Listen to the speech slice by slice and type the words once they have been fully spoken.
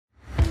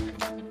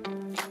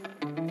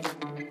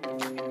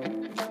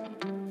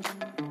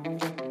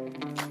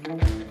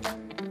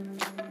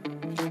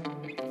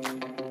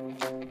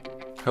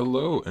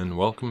Hello and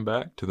welcome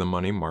back to the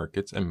Money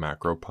Markets and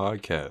Macro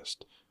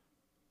Podcast.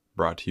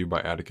 Brought to you by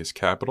Atticus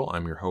Capital.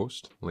 I'm your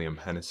host, Liam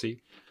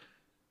Hennessy.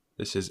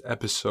 This is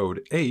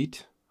episode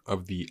 8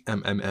 of the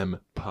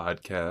MMM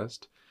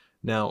podcast.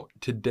 Now,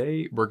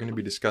 today we're going to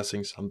be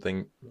discussing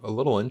something a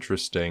little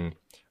interesting,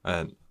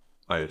 and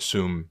I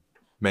assume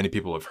many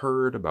people have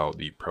heard about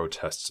the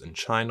protests in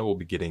China. We'll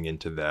be getting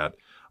into that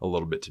a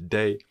little bit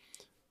today.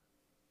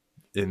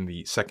 In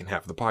the second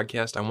half of the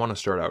podcast, I want to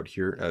start out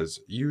here as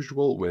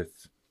usual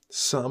with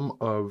some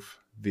of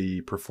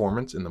the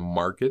performance in the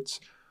markets.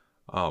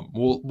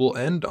 We'll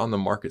end on the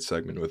market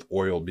segment with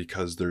oil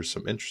because there's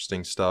some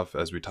interesting stuff,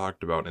 as we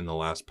talked about in the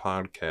last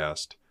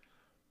podcast,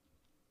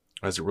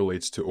 as it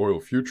relates to oil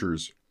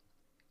futures.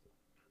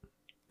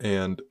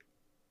 And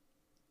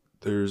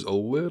there's a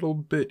little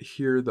bit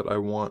here that I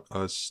want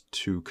us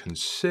to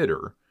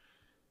consider.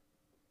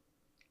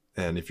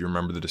 And if you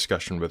remember the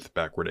discussion with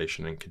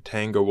backwardation and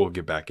contango, we'll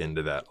get back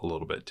into that a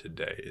little bit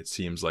today. It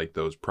seems like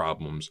those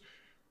problems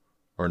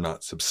are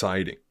not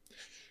subsiding.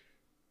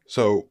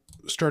 So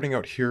starting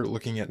out here,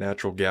 looking at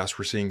natural gas,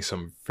 we're seeing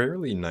some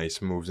fairly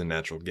nice moves in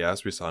natural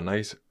gas. We saw a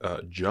nice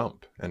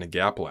jump and a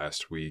gap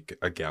last week,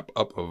 a gap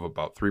up of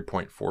about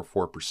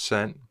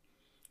 3.44%.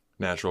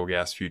 Natural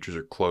gas futures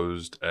are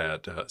closed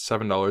at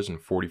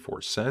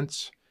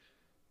 $7.44.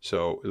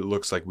 So it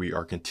looks like we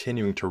are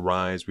continuing to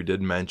rise. We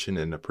did mention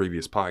in a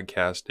previous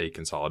podcast a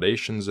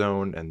consolidation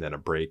zone and then a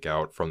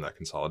breakout from that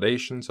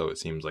consolidation. So it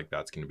seems like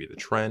that's going to be the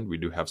trend. We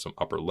do have some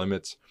upper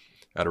limits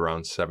at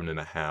around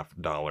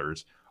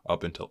 $7.50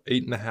 up until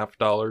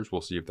 $8.50.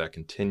 We'll see if that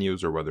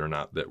continues or whether or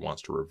not that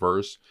wants to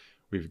reverse.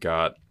 We've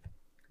got,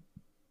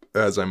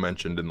 as I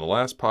mentioned in the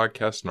last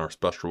podcast, in our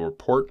special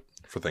report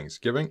for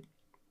Thanksgiving,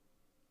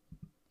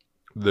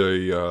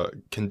 the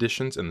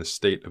conditions and the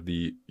state of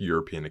the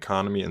European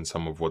economy and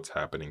some of what's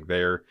happening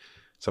there,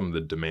 some of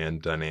the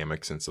demand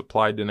dynamics and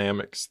supply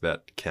dynamics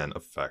that can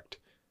affect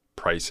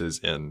prices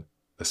in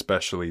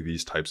especially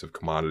these types of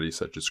commodities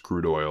such as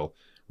crude oil,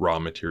 raw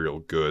material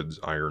goods,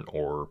 iron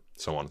ore,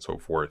 so on and so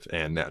forth,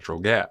 and natural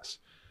gas.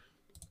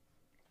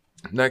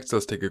 Next,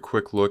 let's take a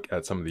quick look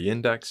at some of the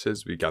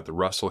indexes. We got the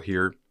Russell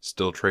here,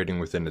 still trading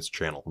within its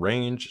channel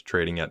range,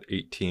 trading at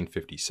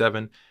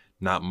 1857.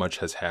 Not much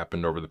has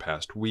happened over the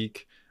past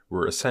week.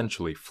 We're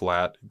essentially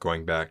flat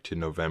going back to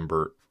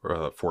November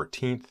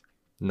 14th.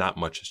 Not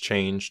much has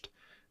changed.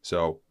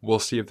 So we'll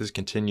see if this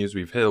continues.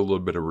 We've hit a little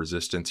bit of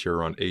resistance here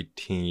around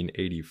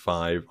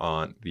 1885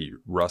 on the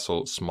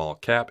Russell Small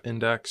Cap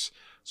Index.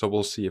 So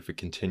we'll see if it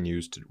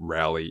continues to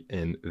rally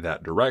in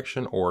that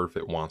direction or if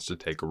it wants to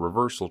take a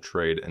reversal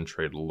trade and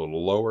trade a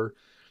little lower.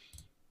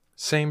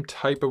 Same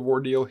type of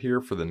ordeal here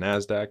for the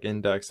NASDAQ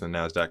index, the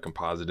NASDAQ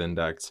Composite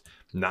Index.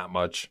 Not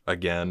much,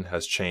 again,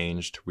 has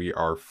changed. We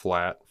are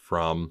flat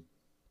from,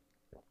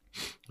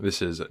 this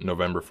is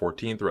November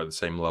 14th. We're at the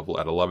same level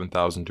at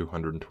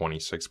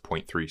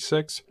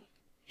 11,226.36.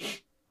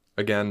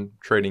 Again,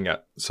 trading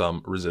at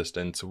some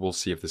resistance. We'll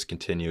see if this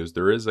continues.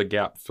 There is a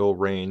gap fill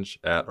range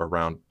at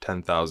around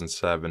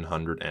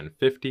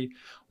 10,750.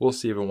 We'll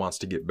see if it wants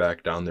to get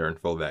back down there and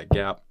fill that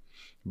gap.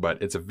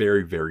 But it's a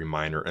very, very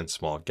minor and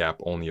small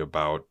gap, only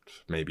about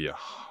maybe a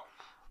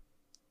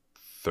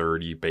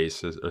 30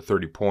 basis or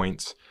 30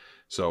 points.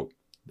 So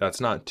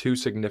that's not too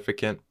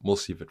significant. We'll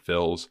see if it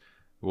fills.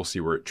 We'll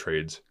see where it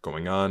trades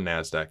going on.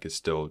 NASDAQ is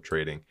still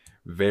trading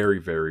very,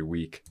 very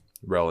weak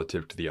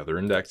relative to the other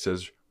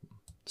indexes,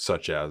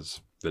 such as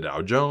the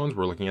Dow Jones.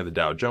 We're looking at the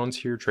Dow Jones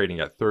here, trading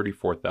at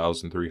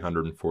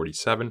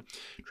 34,347,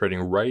 trading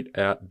right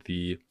at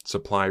the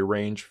supply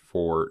range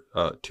for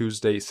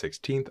Tuesday,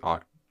 16th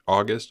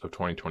August of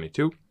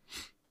 2022.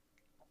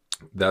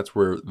 That's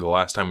where the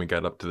last time we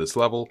got up to this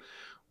level.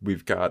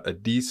 We've got a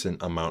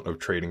decent amount of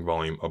trading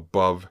volume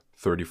above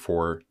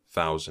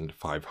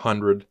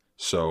 34,500.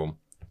 So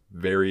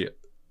very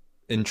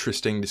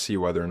interesting to see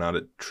whether or not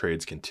it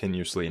trades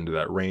continuously into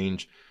that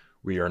range.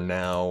 We are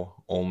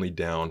now only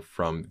down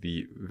from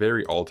the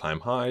very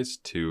all-time highs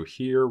to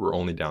here. We're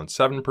only down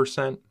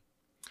 7%.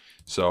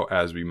 So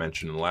as we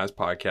mentioned in the last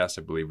podcast,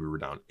 I believe we were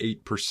down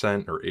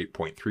 8% or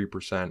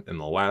 8.3% in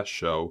the last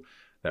show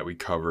that we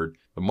covered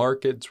the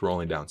markets. We're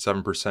only down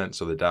 7%.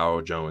 So the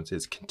Dow Jones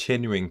is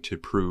continuing to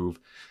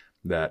prove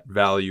that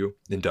value,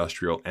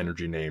 industrial,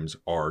 energy names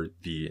are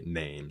the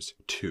names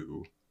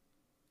to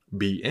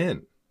be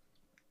in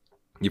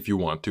if you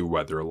want to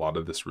weather a lot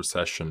of this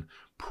recession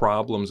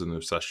problems and the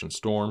recession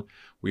storm.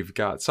 We've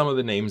got some of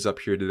the names up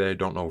here today. I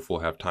don't know if we'll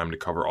have time to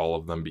cover all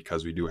of them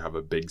because we do have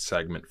a big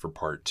segment for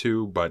part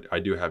 2, but I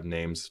do have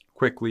names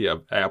quickly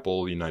of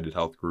Apple, United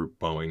Health Group,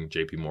 Boeing,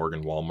 JP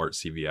Morgan, Walmart,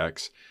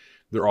 CVX.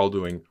 They're all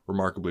doing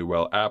remarkably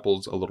well.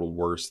 Apple's a little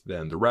worse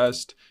than the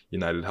rest.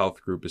 United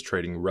Health Group is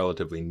trading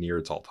relatively near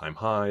its all-time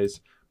highs.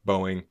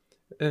 Boeing,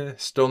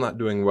 still not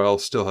doing well,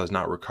 still has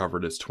not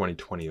recovered its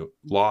 2020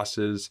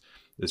 losses,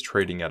 is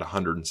trading at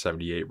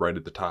 178, right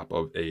at the top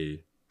of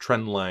a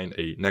trend line,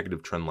 a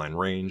negative trend line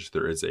range.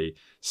 There is a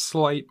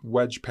slight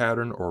wedge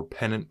pattern or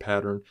pennant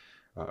pattern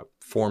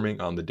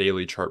forming on the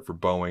daily chart for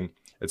Boeing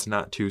It's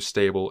not too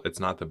stable. It's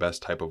not the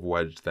best type of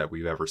wedge that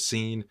we've ever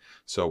seen.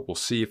 So we'll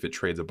see if it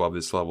trades above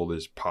this level.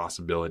 There's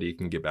possibility it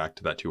can get back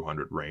to that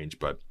 200 range,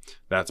 but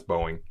that's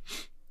Boeing.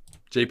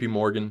 JP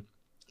Morgan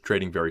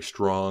trading very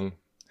strong,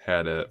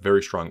 had a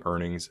very strong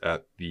earnings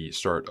at the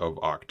start of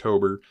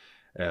October,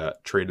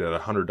 traded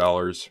at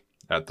 $100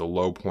 at the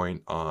low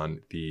point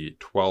on the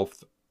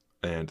 12th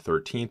and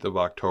 13th of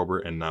October,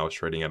 and now it's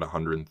trading at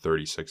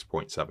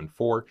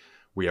 136.74.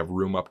 We have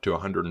room up to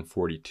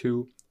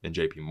 142 in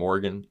JP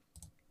Morgan.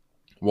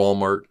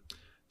 Walmart,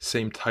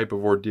 same type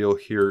of ordeal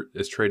here,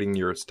 is trading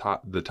near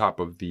the top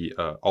of the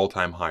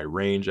all-time high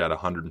range at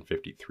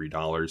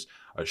 $153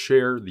 a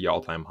share. The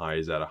all-time high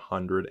is at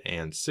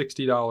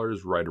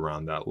 $160, right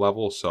around that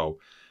level. So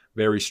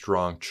very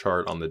strong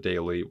chart on the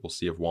daily. We'll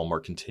see if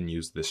Walmart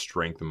continues this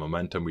strength and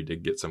momentum. We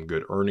did get some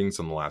good earnings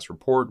on the last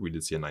report. We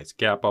did see a nice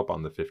gap up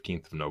on the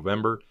 15th of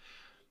November.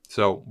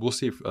 So we'll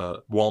see if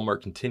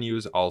Walmart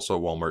continues. Also,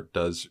 Walmart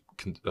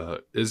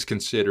is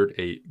considered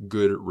a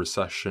good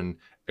recession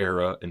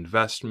era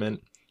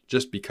investment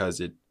just because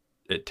it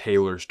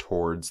tailors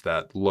towards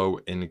that low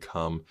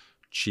income,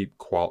 cheap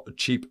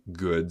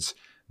goods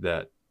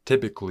that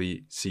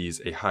typically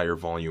sees a higher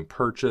volume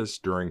purchase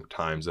during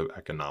times of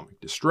economic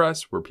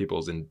distress where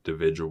people's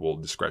individual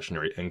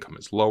discretionary income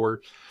is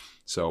lower.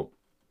 So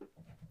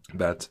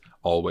that's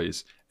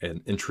always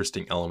an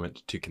interesting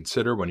element to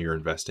consider when you're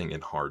investing in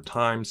hard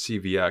times.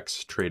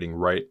 CVX trading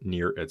right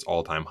near its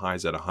all-time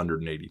highs at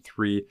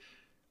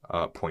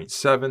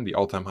 183.7. The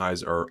all-time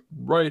highs are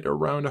right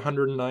around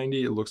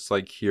 190. It looks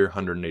like here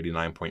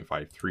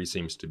 189.53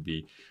 seems to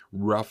be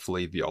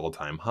roughly the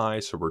all-time high.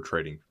 So we're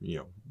trading,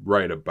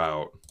 right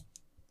about,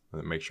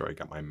 let me make sure I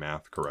got my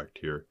math correct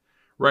here,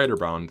 right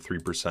around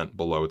 3%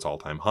 below its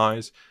all-time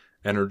highs.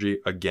 Energy,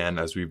 again,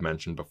 as we've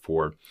mentioned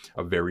before,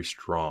 a very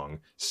strong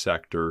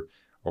sector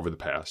over the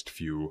past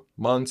few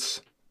months,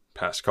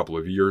 past couple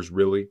of years,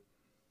 really.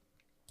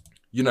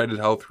 United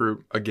Health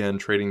Group, again,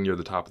 trading near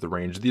the top of the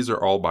range. These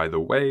are all, by the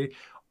way,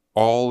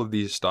 all of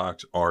these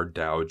stocks are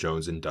Dow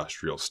Jones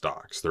Industrial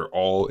stocks. They're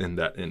all in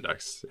that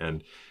index.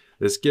 And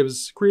this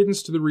gives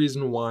credence to the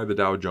reason why the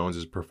Dow Jones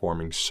is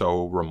performing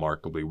so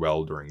remarkably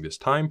well during this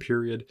time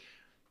period.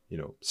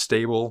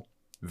 Stable,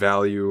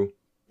 value,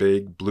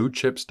 big blue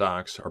chip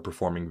stocks are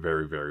performing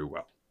very, very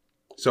well.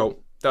 So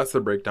that's the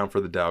breakdown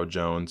for the Dow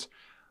Jones.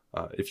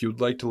 If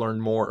you'd like to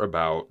learn more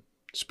about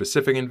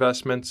specific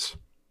investments,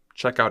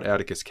 check out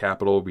Atticus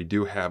Capital. We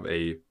do have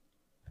a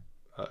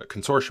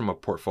consortium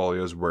of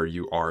portfolios where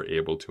you are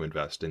able to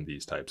invest in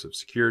these types of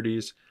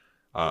securities.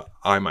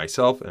 I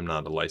myself am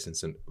not a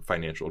licensed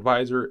financial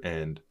advisor,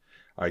 and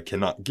I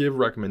cannot give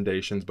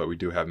recommendations, but we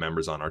do have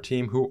members on our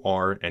team who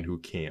are and who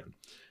can.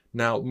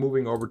 Now,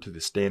 moving over to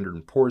the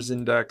Standard & Poor's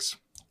Index,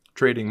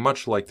 trading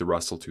much like the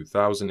Russell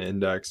 2000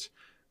 Index,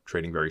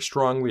 trading very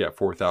strongly at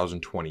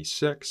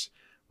 4,026.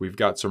 We've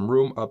got some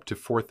room up to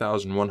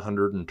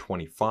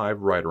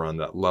 4,125, right around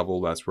that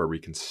level. That's where we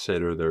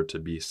consider there to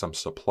be some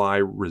supply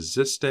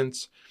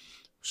resistance.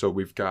 So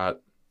we've got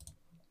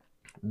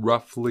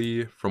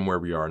roughly from where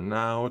we are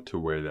now to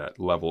where that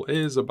level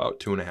is about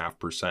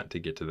 2.5% to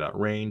get to that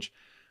range.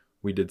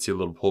 We did see a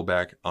little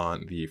pullback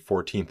on the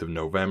 14th of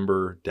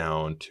November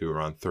down to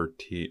around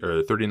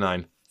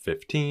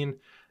 39.15,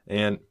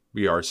 and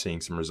we are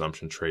seeing some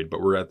resumption trade,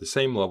 but we're at the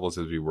same levels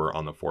as we were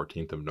on the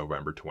 14th of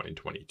November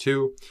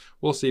 2022.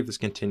 We'll see if this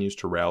continues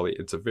to rally.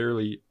 It's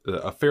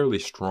a fairly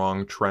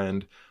strong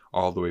trend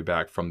all the way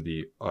back from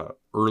the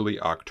early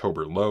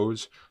October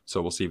lows.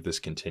 So we'll see if this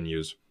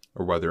continues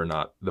or whether or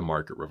not the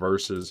market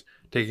reverses.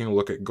 Taking a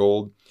look at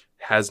gold,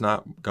 has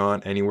not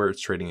gone anywhere.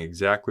 It's trading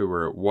exactly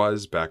where it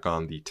was back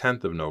on the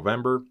 10th of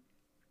November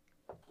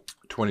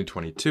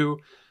 2022.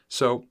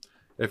 So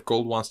if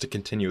gold wants to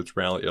continue its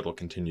rally, it'll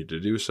continue to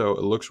do so.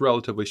 It looks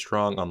relatively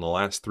strong on the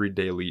last 3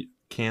 daily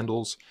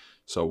candles.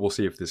 So we'll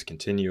see if this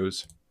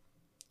continues.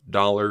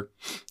 Dollar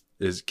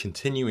is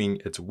continuing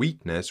its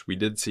weakness. We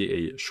did see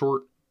a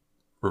short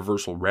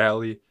reversal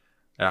rally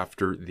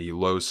after the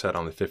low set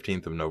on the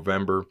 15th of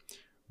November.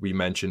 We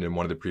mentioned in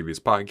one of the previous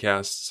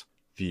podcasts,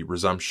 the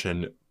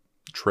resumption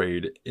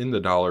trade in the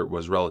dollar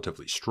was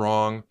relatively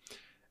strong.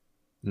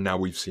 Now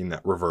we've seen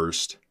that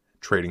reversed,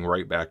 trading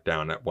right back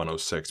down at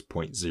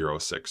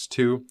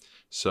 106.062.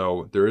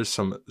 So there is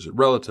some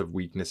relative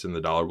weakness in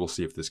the dollar. We'll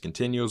see if this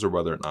continues or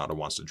whether or not it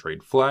wants to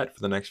trade flat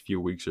for the next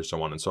few weeks or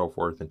so on and so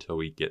forth until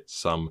we get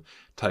some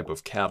type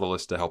of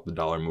catalyst to help the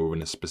dollar move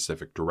in a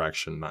specific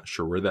direction. Not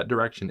sure where that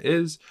direction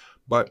is,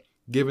 but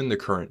given the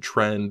current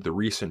trend, the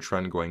recent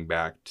trend going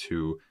back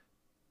to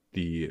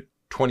the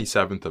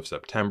 27th of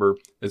September,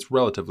 it's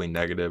relatively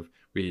negative.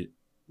 We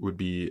would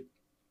be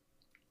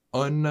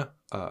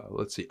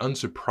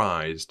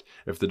unsurprised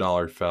if the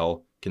dollar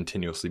fell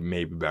continuously,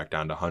 maybe back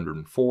down to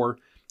 104.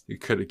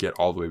 It could get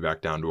all the way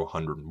back down to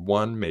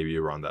 101, maybe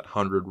around that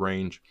 100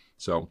 range.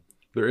 So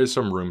there is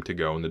some room to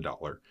go in the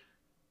dollar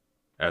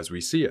as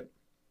we see it.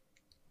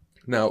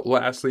 Now,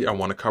 lastly, I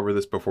want to cover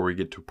this before we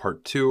get to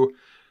part 2,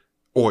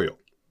 oil.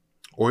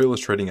 Oil is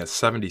trading at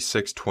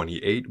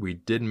 76.28. We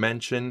did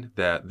mention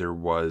that there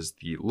was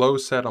the low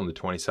set on the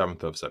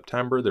 27th of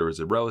September. There was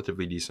a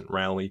relatively decent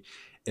rally.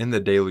 In the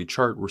daily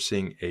chart, we're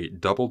seeing a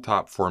double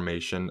top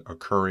formation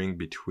occurring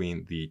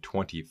between the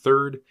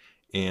 23rd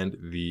and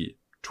the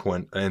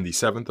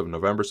 7th of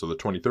November. So the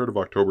 23rd of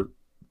October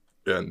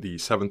and the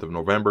 7th of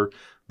November,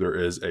 there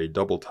is a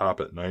double top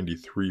at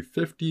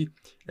 93.50.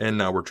 And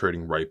now we're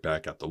trading right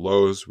back at the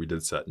lows. We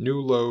did set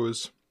new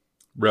lows.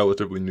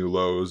 Relatively new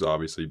lows.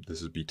 Obviously,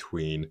 this is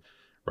between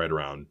right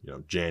around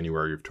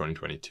January of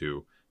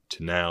 2022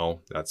 to now.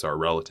 That's our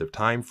relative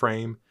time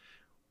frame.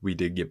 We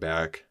did get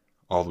back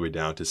all the way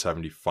down to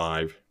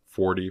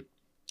 75.40,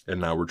 and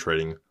now we're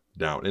trading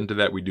down into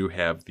that. We do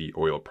have the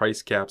oil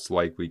price caps,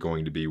 likely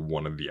going to be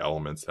one of the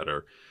elements that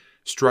are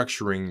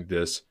structuring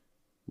this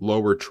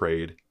lower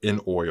trade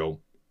in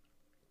oil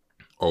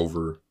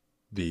over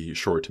the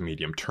short to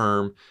medium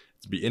term.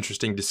 It'd be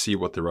interesting to see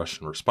what the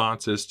Russian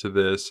response is to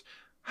this,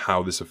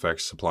 how this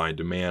affects supply and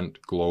demand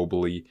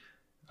globally.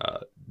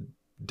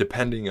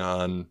 Depending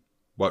on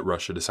what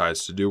Russia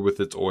decides to do with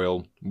its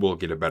oil, we'll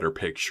get a better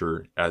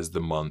picture as the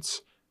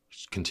months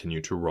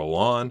continue to roll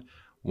on.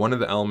 One of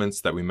the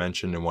elements that we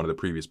mentioned in one of the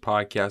previous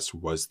podcasts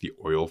was the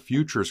oil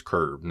futures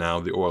curve. Now,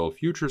 the oil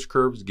futures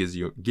curve gives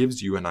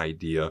you an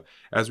idea,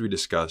 as we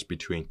discussed,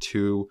 between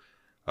two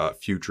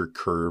future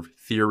curve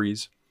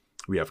theories.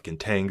 We have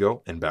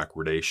contango and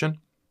backwardation,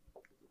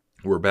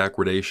 where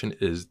backwardation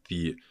is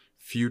the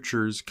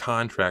futures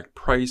contract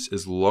price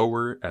is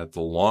lower at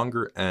the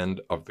longer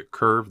end of the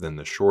curve than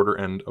the shorter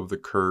end of the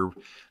curve.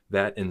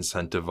 That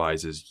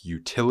incentivizes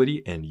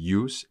utility and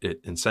use.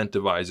 It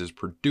incentivizes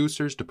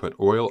producers to put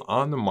oil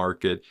on the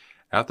market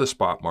at the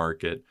spot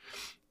market,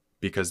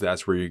 because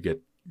that's where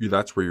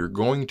you're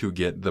going to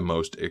get the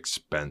most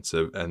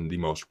expensive and the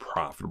most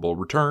profitable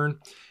return.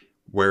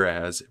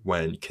 Whereas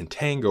when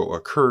contango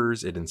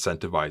occurs, it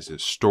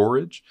incentivizes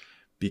storage,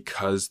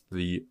 because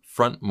the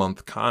front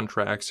month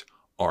contracts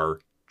are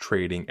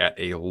trading at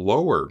a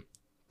lower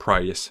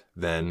price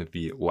than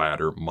the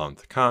latter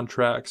month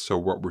contracts. So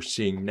what we're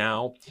seeing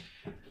now,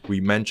 we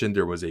mentioned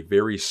there was a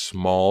very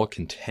small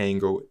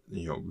contango,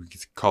 we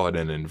could call it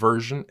an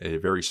inversion, a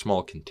very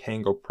small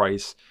contango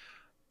price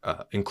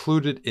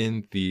included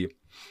in the,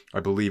 I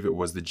believe it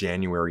was the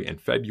January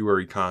and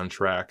February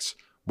contracts.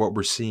 What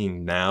we're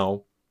seeing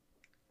now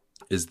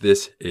is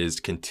this is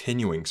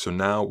continuing. So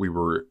now we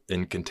were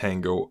in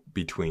contango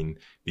between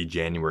the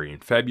January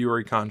and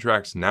February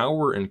contracts. Now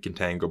we're in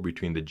contango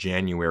between the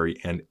January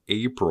and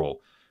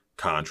April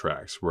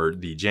contracts, where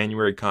the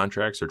January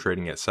contracts are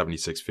trading at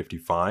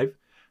 76.55.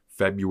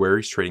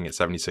 February is trading at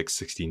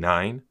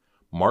 76.69.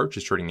 March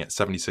is trading at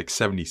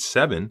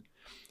 76.77.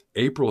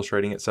 April is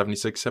trading at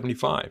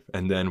 76.75.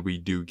 And then we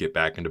do get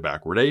back into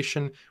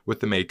backwardation with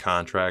the May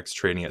contracts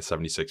trading at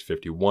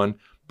 76.51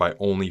 by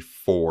only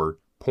 4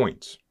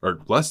 points, or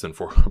less than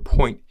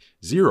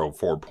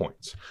 4.04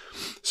 points.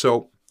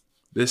 So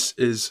this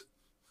is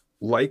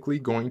likely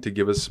going to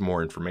give us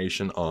more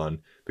information on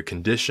the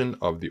condition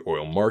of the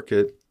oil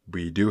market.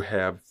 We do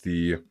have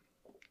the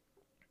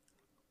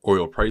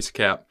oil price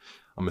cap.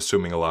 I'm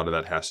assuming a lot of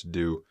that has to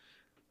do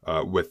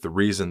with the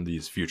reason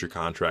these future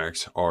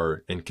contracts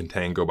are in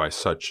contango by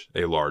such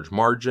a large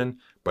margin.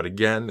 But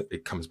again,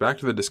 it comes back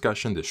to the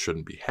discussion, this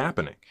shouldn't be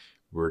happening.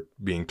 We're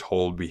being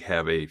told we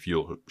have a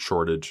fuel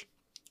shortage,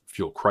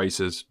 fuel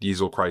crisis,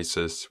 diesel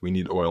crisis. We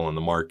need oil in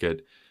the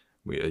market.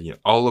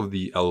 All of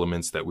the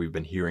elements that we've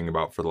been hearing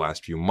about for the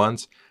last few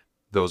months,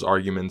 those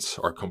arguments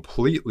are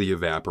completely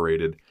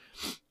evaporated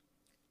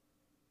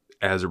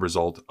as a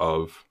result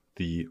of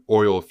the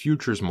oil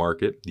futures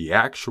market, the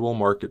actual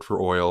market for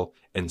oil,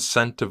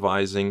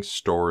 incentivizing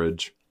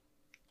storage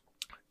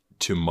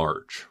to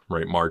March,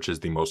 right? March is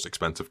the most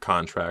expensive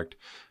contract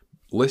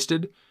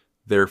listed.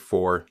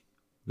 Therefore,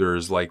 there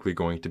is likely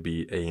going to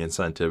be an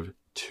incentive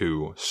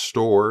to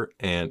store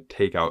and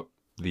take out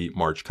the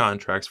March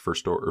contracts for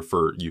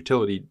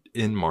utility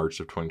in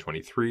March of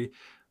 2023.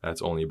 That's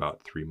only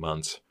about 3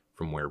 months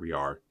from where we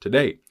are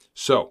today.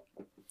 So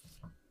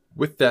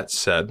with that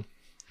said,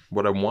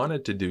 what I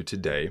wanted to do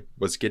today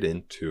was get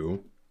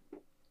into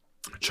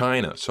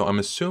China. So I'm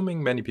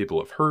assuming many people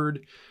have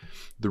heard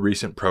the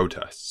recent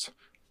protests.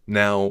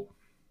 Now,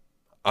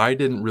 I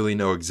didn't really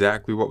know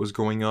exactly what was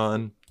going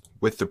on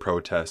with the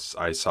protests.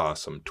 I saw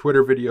some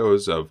Twitter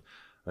videos of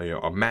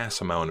a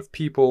mass amount of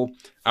people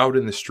out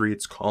in the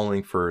streets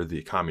calling for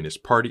the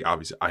Communist Party.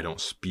 Obviously, I don't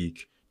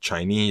speak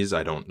Chinese.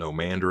 I don't know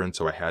Mandarin,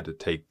 so I had to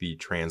take the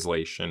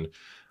translation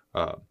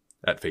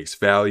at face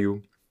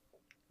value.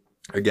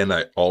 Again,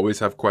 I always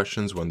have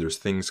questions when there's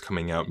things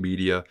coming out,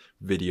 media,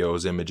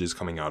 videos, images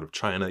coming out of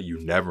China. You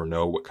never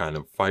know what kind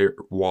of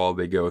firewall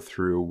they go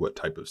through, what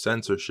type of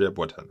censorship,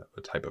 what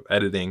type of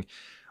editing.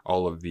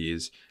 All of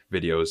these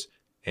videos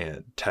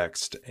and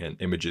text and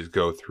images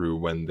go through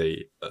when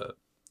they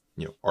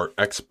are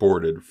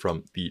exported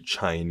from the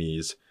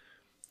Chinese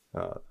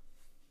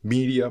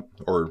media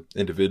or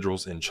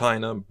individuals in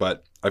China.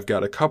 But I've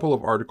got a couple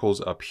of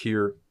articles up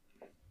here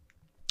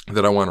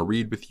that I want to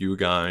read with you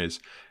guys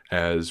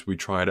as we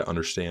try to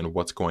understand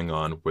what's going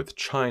on with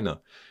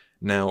China.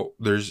 Now,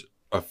 there's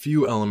a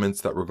few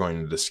elements that we're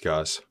going to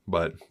discuss,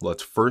 but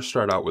let's first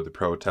start out with the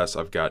protests.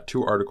 I've got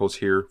two articles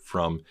here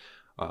from,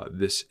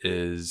 this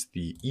is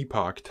the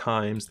Epoch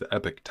Times, the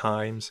Epoch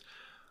Times,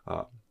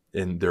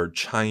 in their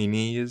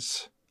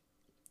Chinese,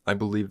 I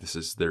believe this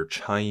is their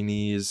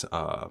Chinese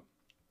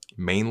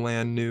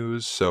mainland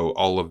news. So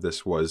all of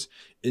this was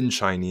in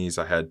Chinese.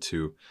 I had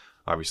to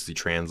obviously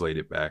translate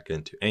it back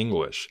into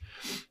English.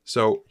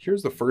 So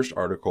here's the first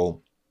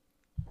article.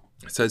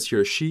 It says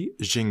here, Xi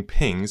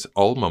Jinping's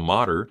alma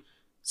mater,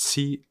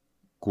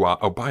 Tsinghua.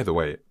 Oh, by the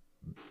way,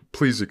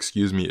 please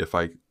excuse me if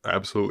I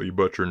absolutely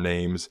butcher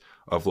names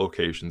of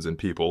locations and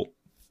people.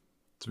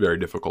 It's very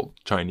difficult.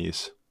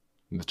 Chinese.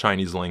 The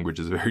Chinese language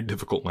is a very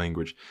difficult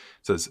language.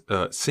 It says,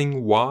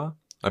 Tsinghua,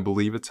 I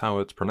believe it's how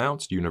it's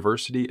pronounced,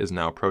 university is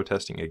now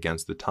protesting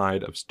against the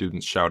tide of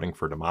students shouting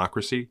for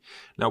democracy.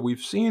 Now,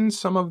 we've seen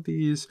some of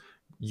these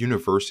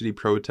university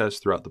protests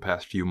throughout the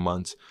past few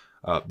months.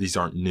 These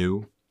aren't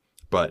new,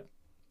 but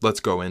let's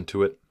go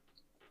into it.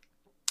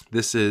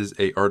 This is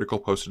an article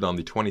posted on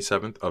the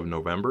 27th of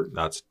November.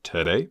 That's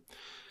today. It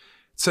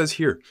says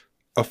here,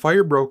 a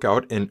fire broke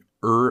out in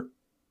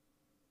Urumqi.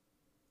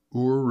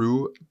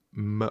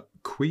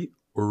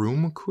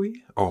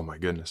 Oh my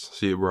goodness.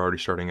 See, we're already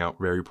starting out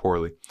very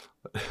poorly.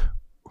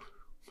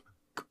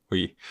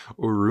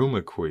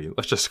 Urumqi.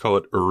 Let's just call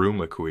it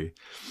Urumqi.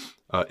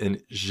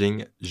 In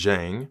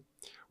Xinjiang,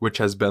 which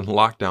has been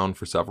locked down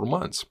for several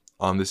months.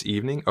 On this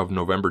evening of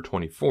November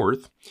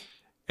 24th,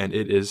 and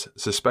it is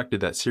suspected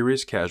that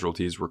serious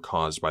casualties were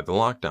caused by the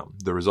lockdown.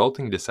 The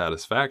resulting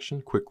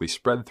dissatisfaction quickly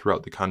spread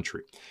throughout the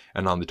country,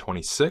 and on the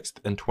 26th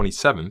and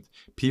 27th,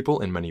 people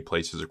in many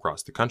places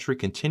across the country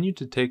continued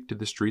to take to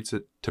the streets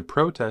to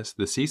protest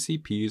the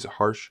CCP's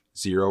harsh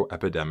zero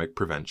epidemic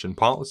prevention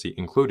policy,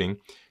 including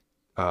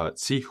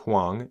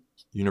Sichuan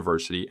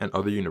University and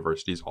other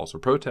universities also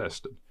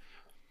protested.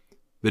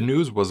 The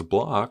news was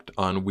blocked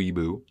on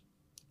Weibo,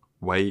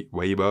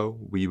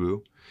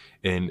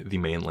 in the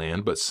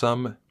mainland, but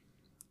some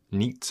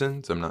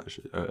netizens,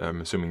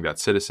 I'm assuming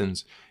that's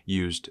citizens,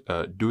 used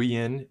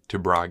Douyin to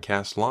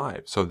broadcast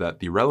live so that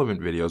the relevant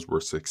videos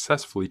were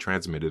successfully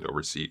transmitted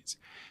overseas.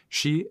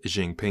 Xi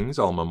Jinping's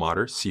alma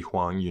mater,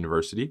 Tsinghua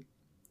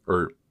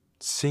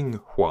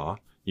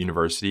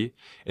University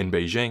in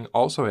Beijing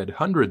also had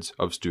hundreds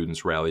of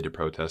students rally to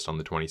protest on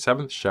the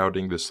 27th,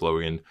 shouting the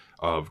slogan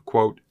of,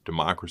 quote,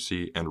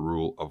 democracy and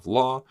rule of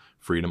law,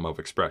 freedom of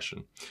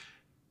expression.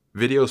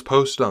 Videos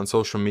posted on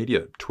social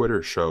media,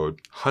 Twitter, showed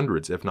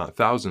hundreds, if not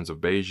thousands, of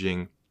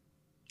Beijing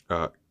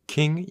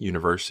King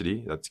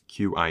University, that's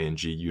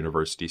Qing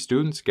University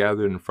students,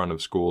 gathered in front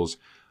of schools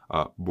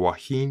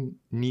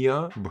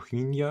Bohemia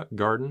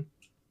Garden.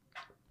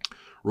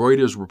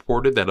 Reuters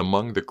reported that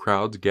among the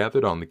crowds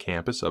gathered on the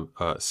campus of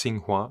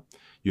Tsinghua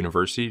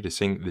University to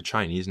sing the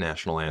Chinese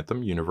national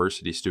anthem,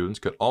 university students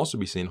could also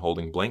be seen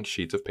holding blank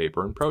sheets of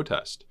paper in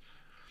protest.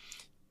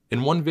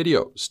 In one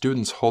video,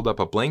 students hold up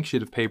a blank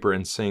sheet of paper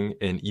and sing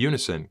in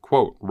unison,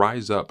 quote,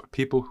 rise up,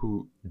 people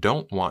who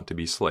don't want to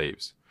be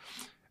slaves.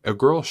 A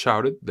girl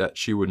shouted that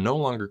she would no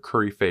longer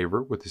curry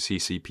favor with the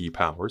CCP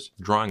powers,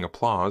 drawing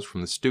applause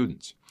from the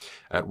students.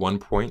 At one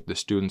point, the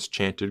students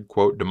chanted,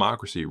 quote,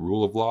 democracy,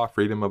 rule of law,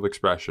 freedom of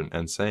expression,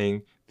 and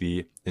sang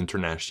the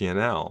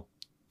Internationale.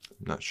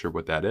 I'm not sure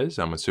what that is.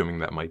 I'm assuming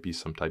that might be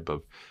some type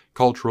of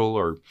cultural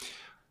or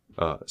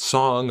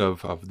song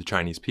of the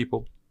Chinese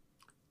people.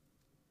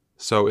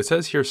 So it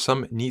says here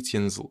some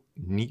netizens,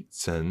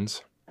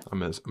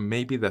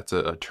 maybe that's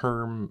a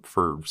term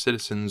for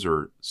citizens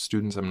or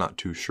students, I'm not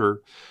too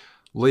sure,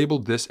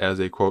 labeled this as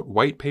a, quote,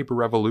 white paper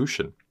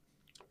revolution.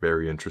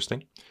 Very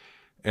interesting.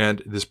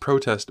 And this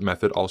protest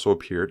method also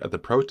appeared at the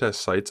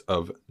protest sites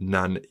of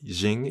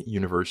Nanjing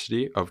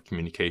University of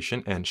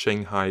Communication and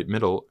Shanghai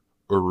Middle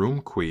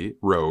Urumqi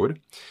Road.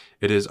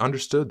 It is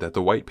understood that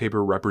the white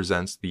paper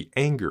represents the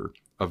anger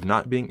of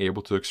not being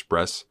able to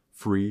express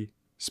free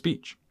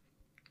speech.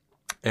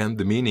 And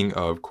the meaning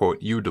of,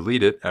 quote, you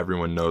delete it,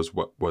 everyone knows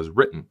what was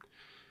written.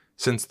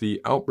 Since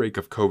the outbreak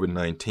of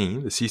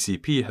COVID-19, the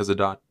CCP has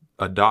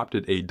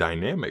adopted a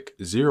dynamic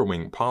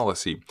zeroing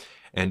policy,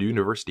 and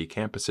university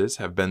campuses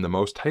have been the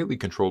most tightly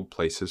controlled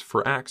places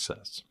for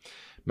access.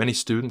 Many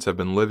students have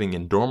been living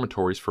in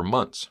dormitories for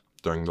months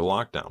during the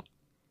lockdown.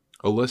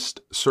 A list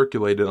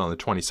circulated on the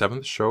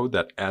 27th showed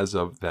that as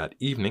of that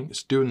evening,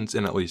 students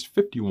in at least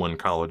 51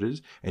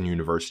 colleges and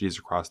universities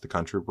across the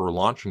country were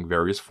launching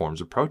various forms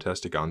of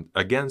protest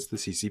against the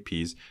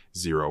CCP's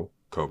zero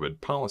COVID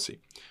policy.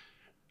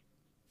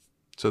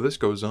 So this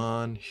goes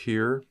on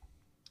here.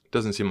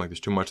 Doesn't seem like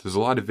there's too much. There's a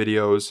lot of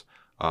videos.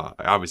 I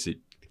obviously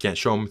can't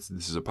show them.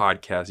 This is a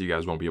podcast. You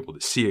guys won't be able to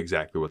see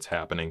exactly what's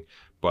happening,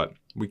 but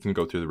we can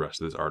go through the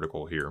rest of this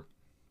article here.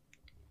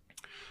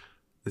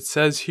 It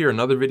says here,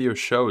 another video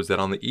shows that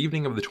on the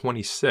evening of the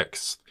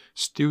 26th,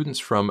 students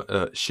from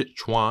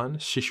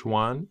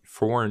Sichuan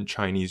Foreign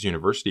Chinese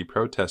University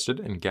protested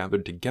and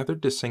gathered together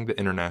to sing the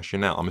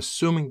Internationale. I'm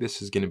assuming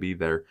this is going to be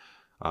their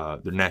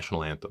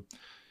national anthem.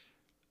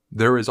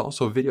 There is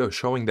also a video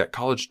showing that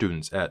college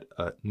students at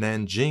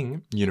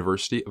Nanjing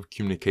University of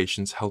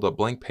Communications held up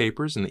blank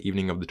papers in the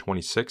evening of the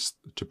 26th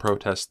to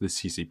protest the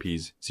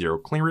CCP's zero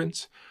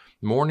clearance,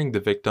 mourning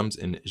the victims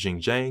in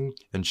Xinjiang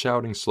and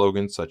shouting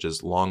slogans such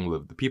as "Long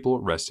live the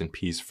people, rest in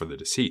peace for the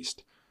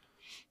deceased."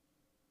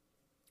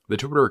 The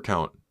Twitter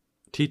account,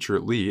 "Teacher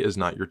Lee is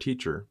not your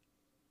teacher,"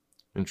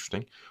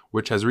 interesting,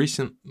 which has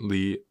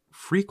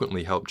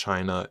frequently helped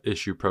China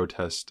issue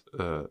protest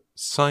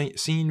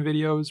scene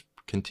videos,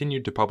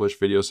 continued to publish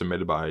videos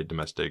submitted by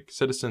domestic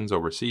citizens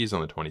overseas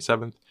on the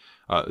 27th.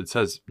 It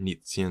says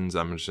Netians,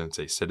 I'm just going to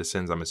say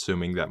citizens. I'm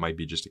assuming that might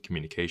be just a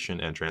communication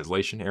and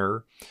translation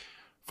error.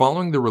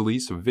 Following the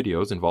release of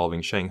videos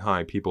involving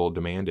Shanghai people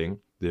demanding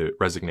the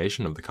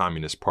resignation of the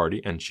Communist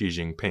Party and Xi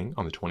Jinping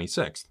on the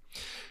 26th.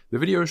 The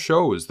video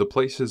shows the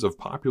places of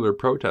popular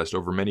protest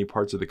over many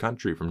parts of the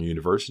country, from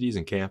universities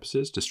and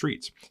campuses to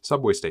streets,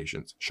 subway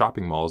stations,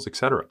 shopping malls,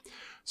 etc.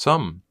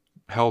 Some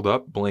held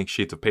up blank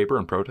sheets of paper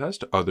in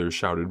protest. Others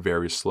shouted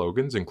various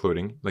slogans,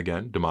 including,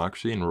 again,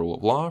 democracy and rule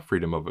of law,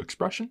 freedom of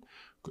expression.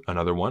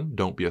 Another one,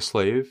 don't be a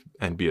slave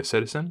and be a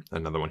citizen.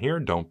 Another one here,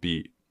 don't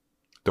be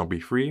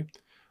free.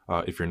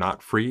 If you're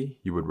not free,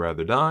 you would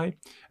rather die,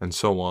 and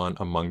so on.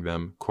 Among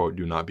them, quote,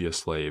 do not be a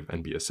slave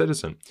and be a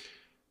citizen.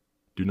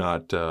 Do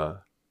not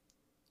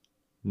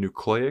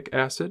nucleic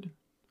acid.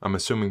 I'm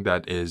assuming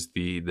that is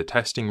the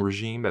testing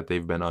regime that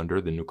they've been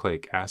under, the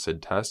nucleic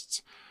acid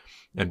tests,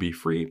 and be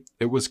free.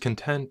 It was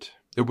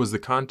the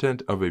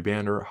content of a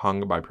banner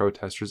hung by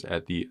protesters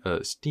at the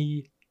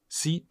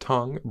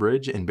Xitong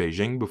Bridge in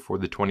Beijing before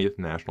the 20th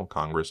National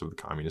Congress of the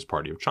Communist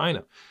Party of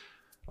China.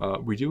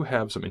 We do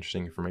have some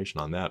interesting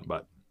information on that,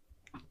 but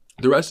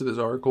the rest of this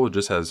article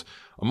just has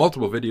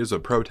multiple videos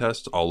of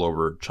protests all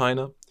over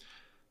China.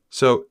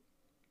 So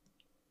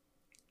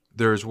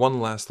there's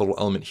one last little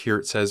element here.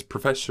 It says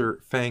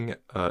Professor Feng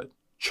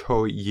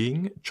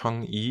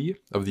Chongyi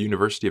of the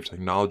University of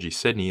Technology,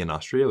 Sydney in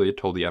Australia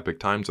told the Epoch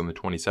Times on the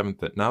 27th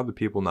that now the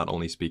people not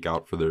only speak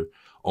out for their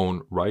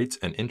own rights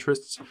and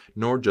interests,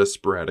 nor just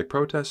sporadic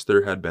protests,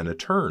 there had been a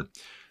turn.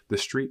 The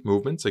street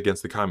movements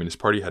against the Communist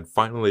Party had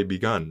finally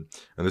begun,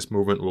 and this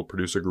movement will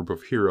produce a group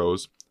of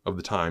heroes of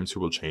the times who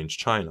will change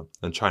China.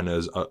 And China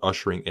is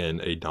ushering in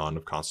a dawn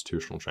of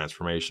constitutional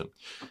transformation.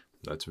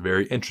 That's a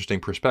very interesting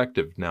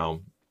perspective.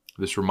 Now,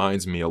 this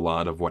reminds me a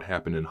lot of what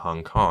happened in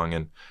Hong Kong,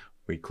 and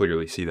we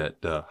clearly see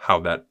that how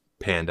that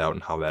panned out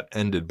and how that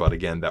ended. But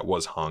again, that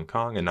was Hong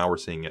Kong, and now we're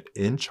seeing it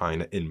in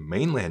China, in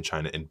mainland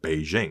China, in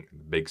Beijing,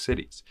 the big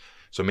cities.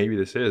 So maybe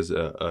this is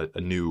a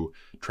new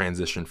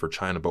transition for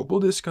China, but we'll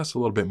discuss a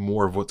little bit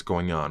more of what's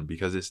going on,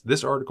 because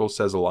this article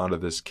says a lot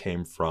of this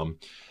came from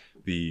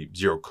the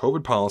zero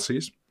COVID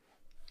policies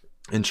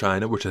in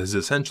China, which has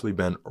essentially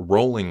been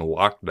rolling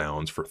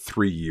lockdowns for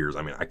 3 years.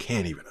 I mean, I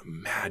can't even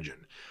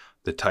imagine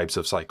the types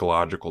of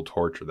psychological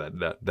torture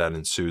that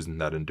ensues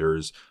and that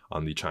endures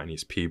on the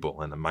Chinese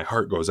people. And my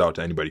heart goes out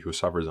to anybody who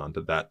suffers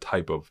under that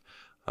type of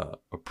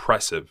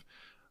oppressive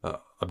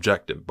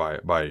objective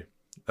by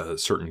a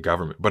certain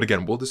government. But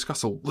again, we'll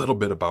discuss a little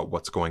bit about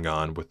what's going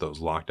on with those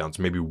lockdowns,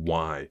 maybe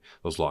why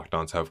those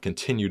lockdowns have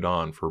continued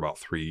on for about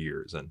 3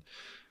 years. And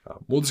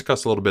we'll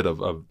discuss a little bit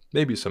of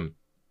maybe some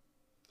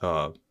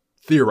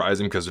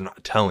theorizing, because they're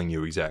not telling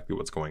you exactly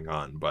what's going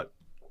on, but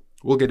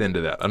we'll get into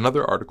that.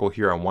 Another article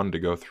here I wanted to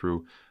go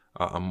through,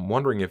 I'm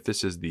wondering if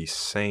this is the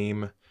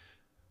same.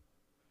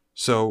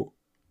 So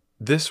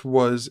this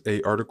was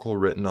an article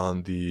written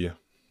on the,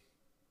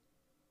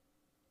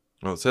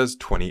 well, it says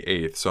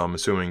 28th, so I'm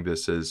assuming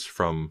this is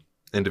from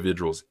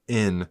individuals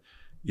in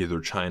either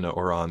China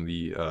or on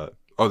the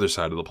other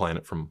side of the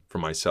planet from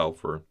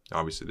myself, or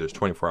obviously there's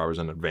 24 hours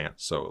in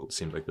advance, so it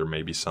seems like there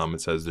may be some.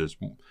 It says there's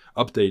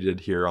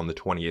updated here on the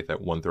 28th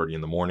at 1:30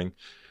 in the morning.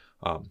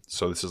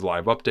 So this is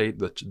live update.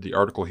 The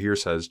article here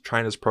says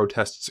China's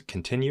protests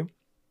continue.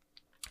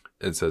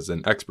 It says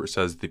an expert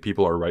says the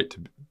people are right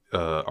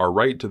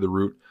to the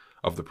root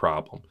of the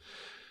problem.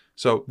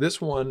 So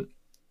this one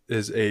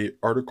is a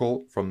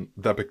article from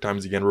the Epoch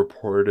Times, again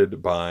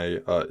reported by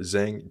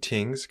Zhang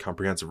Ting's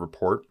comprehensive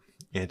report.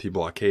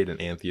 Anti-blockade and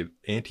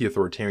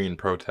anti-authoritarian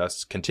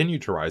protests continue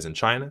to rise in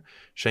China.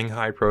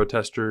 Shanghai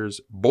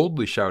protesters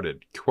boldly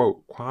shouted,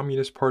 quote,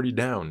 "Communist Party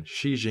down,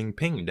 Xi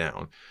Jinping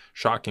down,"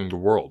 shocking the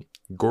world.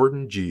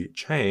 Gordon G.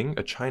 Chang,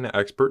 a China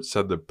expert,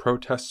 said the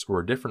protests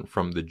were different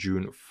from the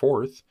June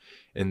 4th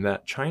in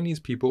that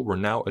Chinese people were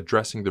now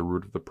addressing the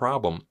root of the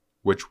problem,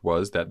 which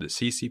was that the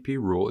CCP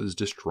rule is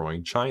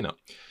destroying China.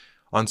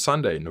 On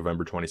Sunday,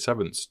 November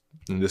 27th,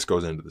 and this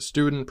goes into the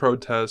student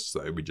protests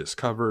that we just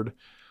covered,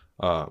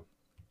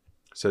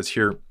 says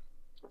here,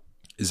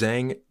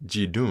 Zhang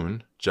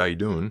Jiadun,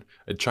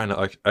 a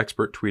China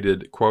expert,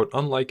 tweeted, quote,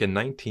 "Unlike in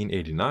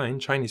 1989,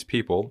 Chinese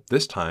people,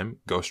 this time,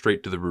 go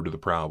straight to the root of the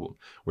problem,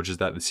 which is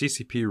that the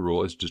CCP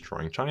rule is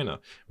destroying China."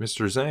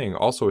 Mr. Zhang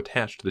also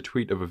attached the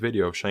tweet of a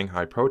video of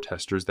Shanghai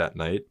protesters that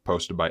night,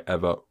 posted by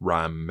Eva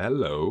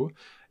Ramello,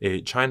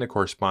 a China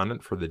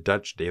correspondent for the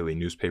Dutch daily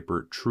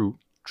newspaper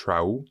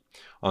Trouw.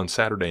 On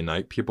Saturday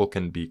night, people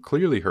can be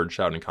clearly heard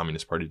shouting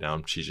 "Communist Party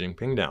down, Xi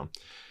Jinping down."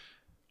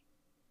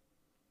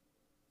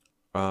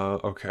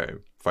 Okay.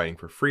 Fighting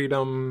for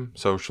freedom,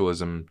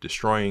 socialism,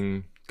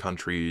 destroying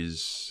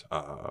countries,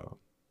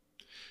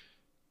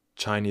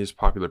 Chinese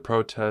popular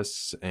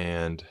protests,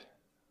 and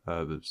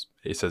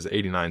it says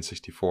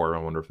 8964. I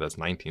wonder if that's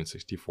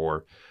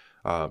 1964.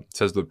 It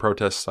says the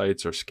protest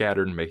sites are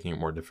scattered, making it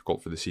more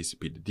difficult for the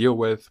CCP to deal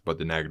with. But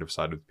the negative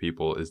side of the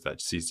people is that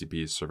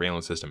CCP's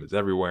surveillance system is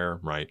everywhere,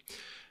 right?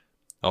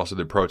 Also,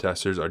 the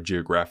protesters are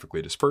geographically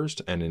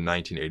dispersed, and in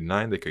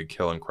 1989, they could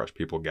kill and crush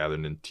people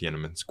gathered in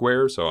Tiananmen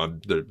Square. So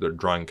they're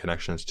drawing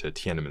connections to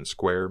Tiananmen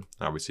Square,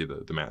 obviously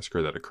the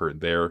massacre that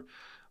occurred there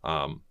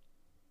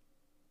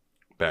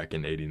back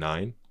in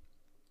 89.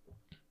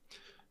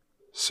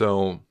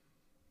 So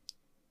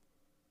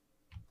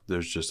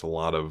there's just a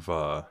lot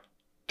of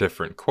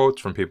different quotes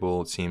from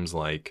people, it seems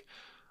like,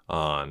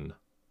 on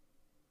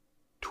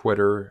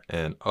Twitter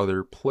and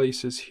other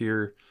places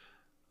here.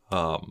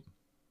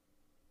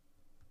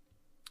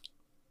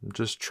 I'm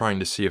just trying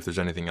to see if there's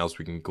anything else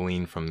we can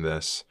glean from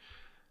this.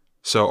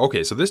 So,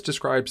 okay, so this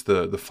describes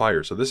the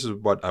fire. So this is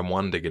what I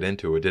wanted to get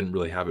into. I didn't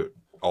really have it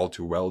all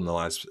too well in the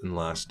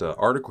last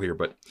article here,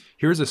 but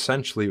here's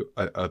essentially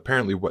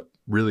apparently what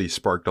really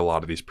sparked a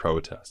lot of these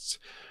protests.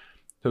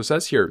 So it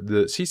says here,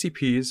 the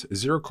CCP's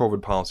zero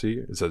COVID policy,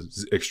 it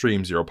says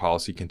extreme zero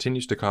policy,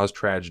 continues to cause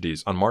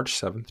tragedies. On March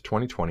 7th,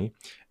 2020,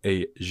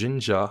 a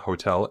Jinjia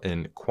hotel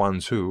in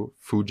Quanzhou,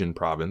 Fujian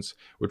province,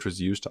 which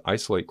was used to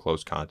isolate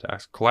close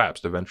contacts,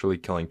 collapsed, eventually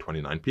killing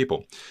 29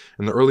 people.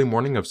 In the early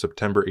morning of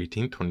September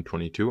 18,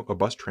 2022, a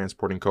bus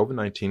transporting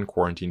COVID-19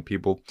 quarantined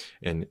people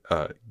in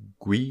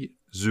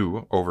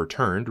Guizhou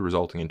overturned,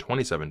 resulting in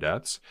 27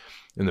 deaths.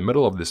 In the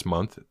middle of this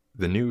month,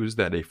 the news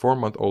that a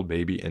 4-month-old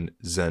baby in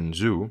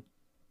Zhengzhou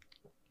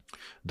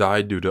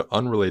died due to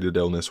unrelated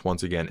illness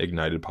once again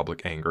ignited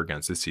public anger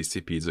against the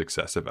CCP's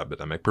excessive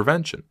epidemic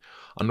prevention.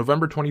 On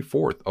November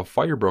 24th, a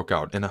fire broke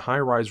out in a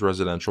high-rise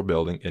residential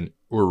building in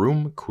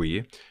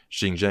Urumqi,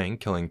 Xinjiang,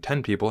 killing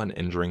 10 people and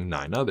injuring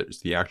 9 others.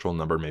 The actual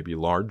number may be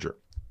larger.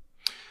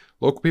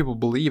 Local people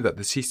believe that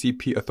the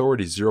CCP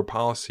authorities' zero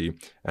policy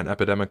and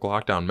epidemic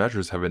lockdown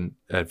measures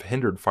have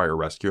hindered fire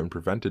rescue and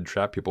prevented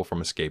trapped people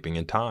from escaping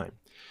in time.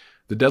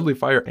 The deadly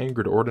fire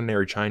angered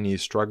ordinary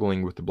Chinese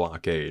struggling with the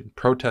blockade.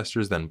 Protests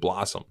then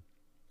blossomed.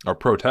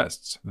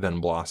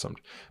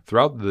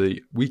 Throughout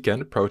the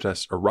weekend,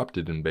 protests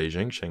erupted in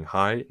Beijing,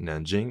 Shanghai,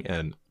 Nanjing,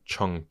 and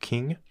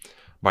Chongqing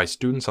by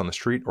students on the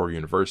street or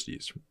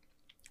universities,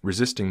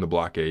 resisting the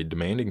blockade,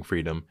 demanding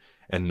freedom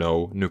and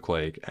no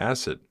nucleic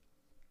acid,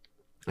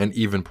 and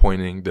even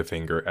pointing the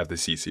finger at the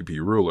CCP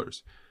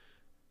rulers.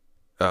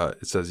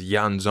 It says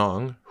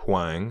Yanzhong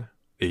Huang,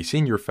 a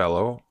senior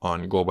fellow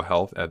on global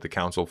health at the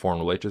Council of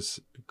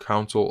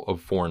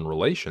Foreign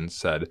Relations,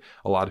 said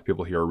a lot of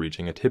people here are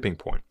reaching a tipping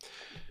point.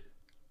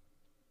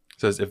 It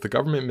says if the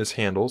government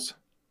mishandles,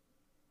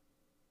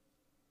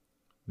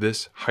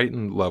 this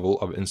heightened level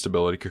of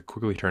instability could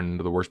quickly turn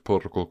into the worst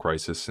political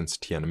crisis since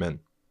Tiananmen.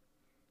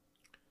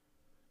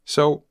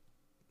 So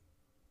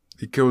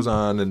it goes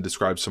on and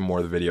describes some more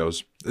of the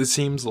videos. It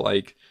seems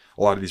like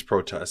a lot of these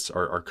protests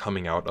are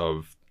coming out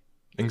of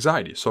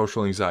anxiety,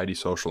 social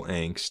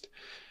angst,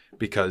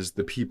 because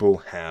the people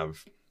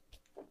have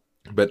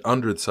been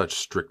under such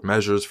strict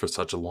measures for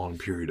such a long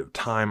period of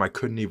time. I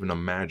couldn't even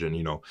imagine,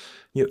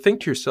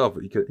 think to yourself,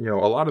 a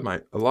lot of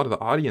the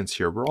audience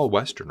here, we're all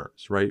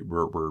Westerners, right?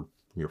 We're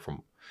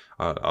from,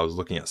 I was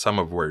looking at some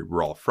of where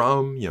we're all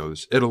from,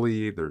 there's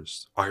Italy,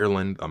 there's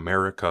Ireland,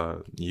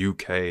 America,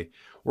 UK,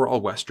 we're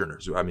all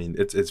Westerners. I mean,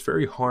 it's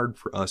very hard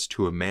for us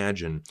to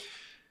imagine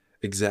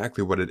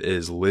exactly what it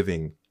is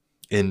living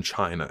in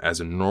China as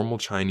a normal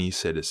Chinese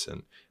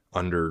citizen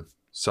under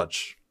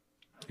such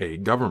a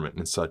government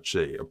and such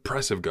a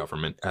oppressive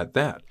government at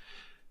that.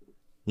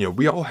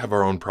 We all have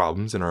our own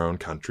problems in our own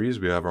countries.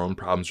 We have our own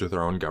problems with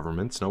our own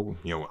governments.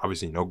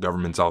 Obviously no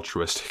government's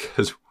altruistic,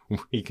 as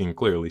we can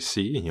clearly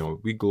see.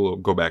 We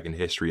go back in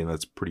history, and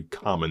that's a pretty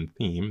common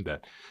theme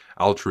that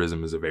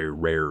altruism is a very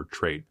rare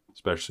trait,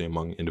 especially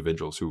among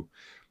individuals who,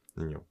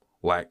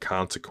 lack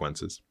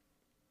consequences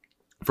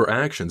for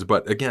actions.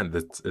 But again,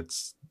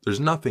 there's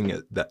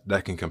nothing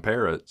that can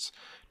compare us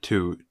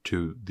to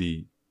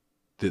the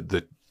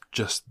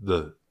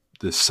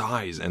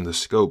size and the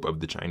scope of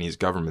the Chinese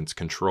government's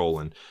control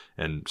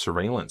and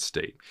surveillance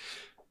state.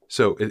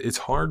 So it's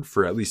hard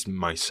for at least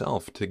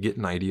myself to get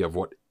an idea of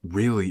what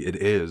really it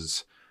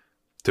is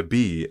to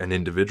be an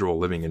individual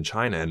living in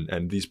China.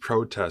 And these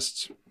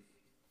protests,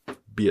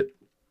 be it,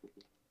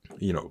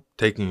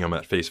 taking them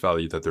at face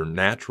value that they're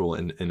natural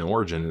in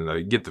origin, and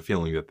I get the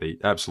feeling that they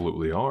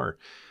absolutely are,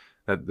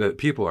 that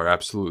people are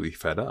absolutely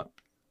fed up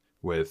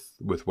with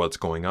what's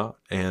going on.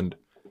 And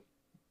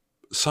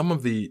some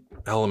of the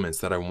elements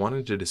that I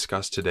wanted to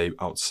discuss today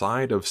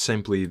outside of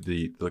simply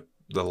the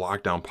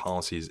lockdown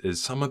policies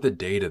is some of the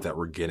data that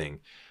we're getting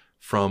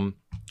from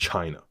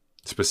China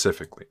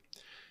specifically.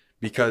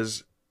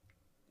 Because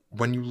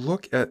when you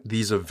look at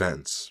these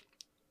events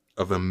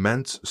of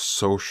immense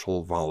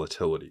social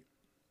volatility,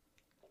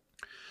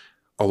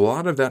 a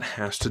lot of that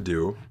has to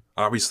do,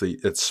 obviously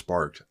it's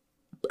sparked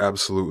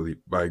absolutely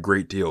by a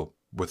great deal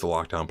with the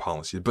lockdown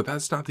policies. But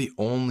that's not the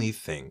only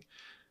thing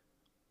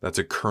that's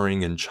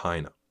occurring in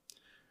China.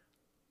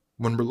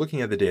 When we're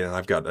looking at the data, and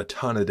I've got a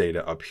ton of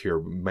data up here,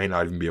 we may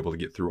not even be able to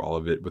get through all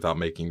of it without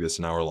making this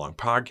an hour-long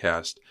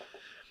podcast,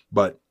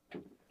 but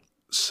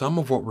some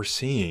of what we're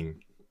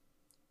seeing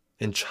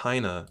in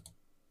China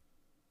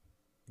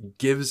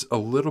gives a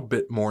little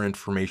bit more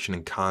information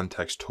and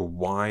context to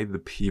why the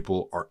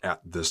people are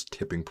at this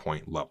tipping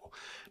point level.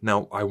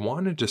 Now, I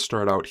wanted to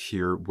start out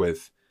here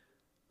with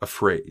a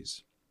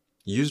phrase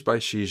used by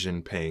Xi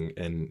Jinping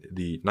in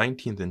the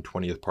 19th and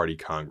 20th Party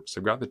Congress.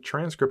 I've got the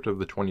transcript of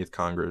the 20th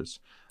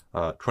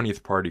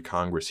Party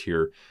Congress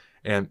here,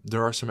 and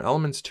there are some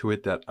elements to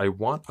it that I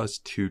want us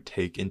to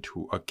take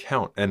into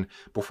account. And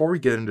before we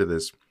get into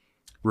this,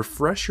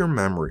 refresh your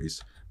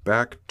memories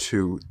back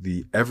to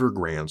the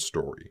Evergrande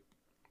story,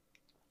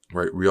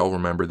 right? We all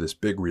remember this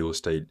big real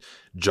estate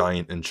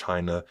giant in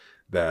China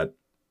that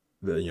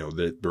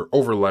they're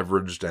over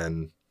leveraged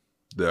and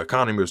the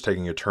economy was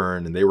taking a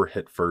turn and they were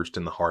hit first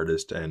and the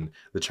hardest, and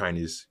the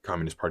Chinese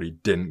Communist Party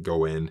didn't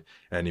go in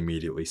and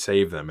immediately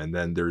save them. And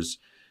then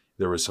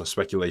there was some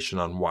speculation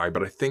on why,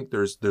 but I think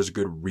there's a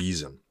good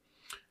reason.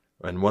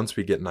 And once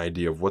we get an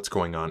idea of what's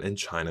going on in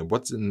China,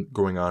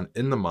 going on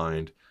in the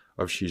mind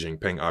of Xi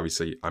Jinping,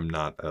 obviously I'm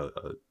not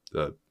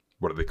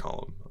what do they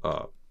call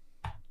him?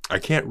 I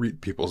can't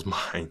read people's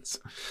minds.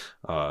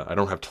 I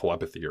don't have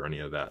telepathy or any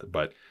of that,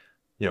 but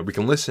we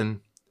can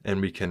listen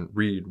and we can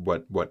read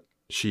what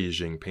Xi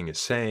Jinping is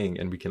saying,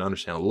 and we can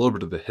understand a little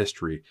bit of the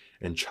history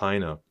in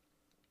China.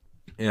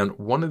 And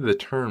one of the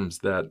terms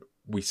that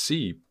we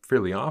see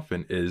fairly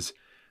often is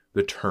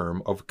the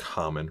term of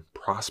common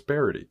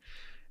prosperity.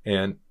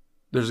 And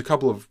there's a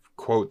couple of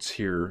quotes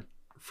here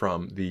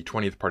from the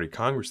 20th Party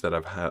Congress that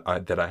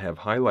I have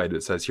highlighted.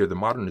 It says here, the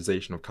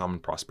modernization of common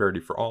prosperity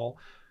for all,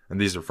 and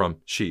these are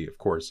from Xi, of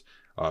course,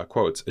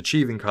 quotes,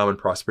 achieving common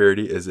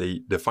prosperity is a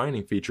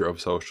defining feature of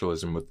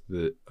socialism with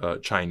the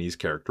Chinese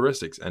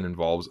characteristics and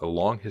involves a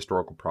long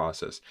historical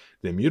process.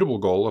 The immutable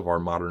goal of our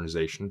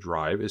modernization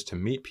drive is to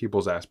meet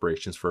people's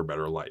aspirations for a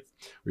better life.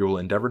 We will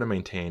endeavor to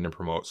maintain and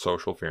promote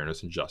social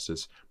fairness and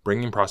justice,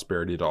 bringing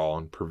prosperity to all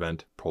and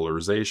prevent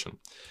polarization.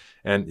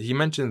 And he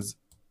mentions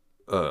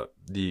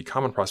the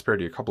common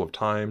prosperity a couple of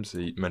times.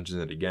 He mentions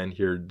it again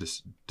here,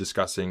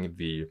 discussing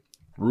the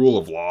rule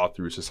of law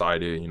through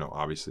society.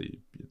 Obviously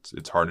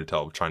it's hard to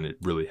tell if China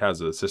really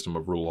has a system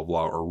of rule of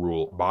law or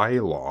rule by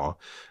law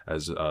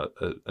as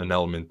an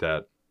element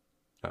that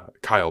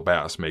Kyle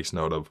Bass makes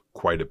note of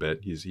quite a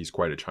bit. He's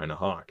quite a China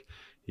hawk.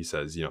 He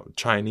says,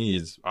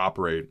 Chinese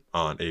operate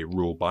on a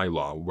rule by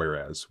law,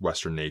 whereas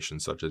Western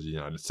nations such as the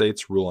United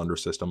States rule under a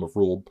system of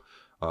rule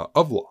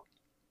of law.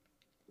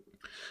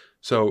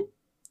 So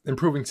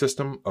improving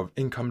system of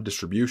income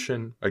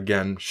distribution.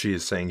 Again, Xi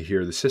is saying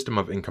here, the system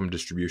of income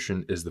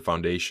distribution is the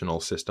foundational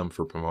system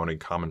for promoting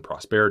common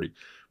prosperity.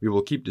 We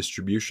will keep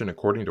distribution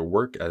according to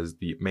work as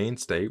the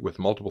mainstay, with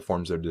multiple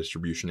forms of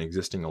distribution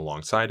existing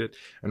alongside it,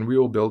 and we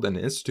will build an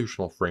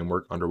institutional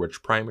framework under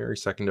which primary,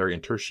 secondary,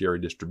 and tertiary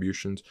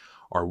distributions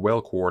are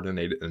well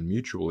coordinated and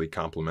mutually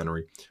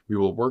complementary. We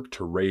will work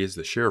to raise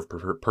the share of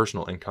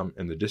personal income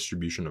in the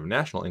distribution of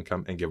national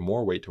income and give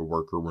more weight to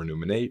worker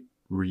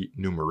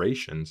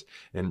remunerations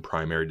in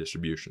primary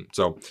distribution.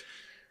 So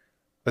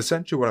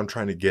essentially what I'm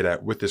trying to get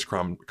at with this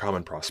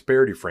common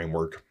prosperity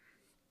framework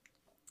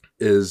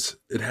is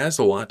it has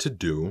a lot to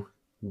do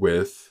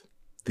with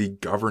the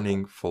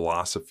governing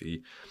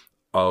philosophy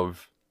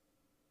of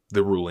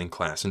the ruling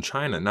class in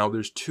China. Now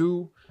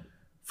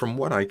from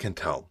what I can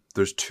tell,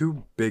 there's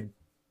two big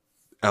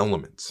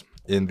elements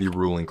in the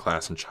ruling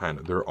class in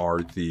China. There are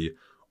the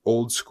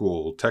old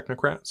school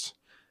technocrats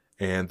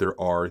and there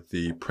are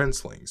the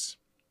princelings.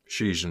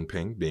 Xi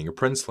Jinping being a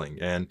princeling.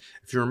 And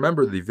if you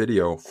remember the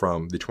video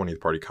from the 20th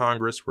Party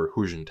Congress where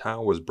Hu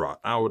Jintao was brought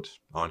out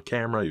on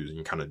camera, he was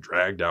kind of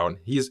dragged out,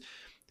 he's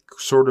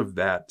sort of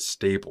that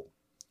staple.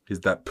 He's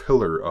that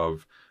pillar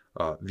of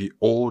the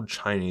old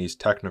Chinese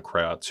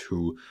technocrats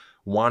who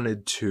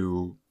wanted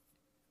to,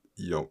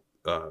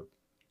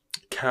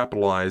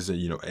 capitalize,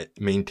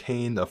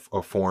 maintain a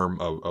form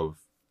of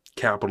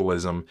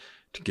capitalism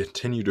to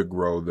continue to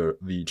grow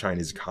the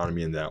Chinese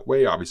economy in that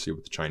way, obviously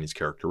with the Chinese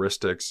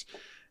characteristics,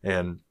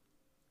 and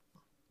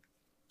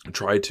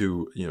try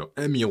to,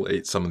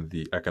 emulate some of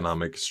the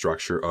economic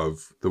structure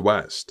of the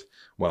West,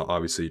 while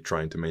obviously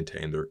trying to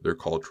maintain their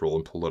cultural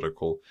and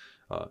political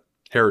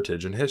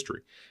heritage and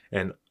history.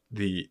 And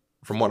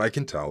from what I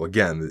can tell,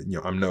 again,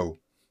 I'm no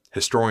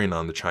historian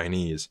on the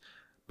Chinese,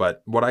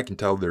 but what I can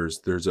tell,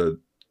 there's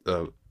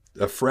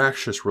a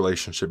fractious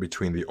relationship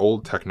between the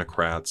old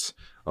technocrats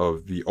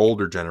of the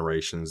older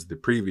generations, the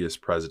previous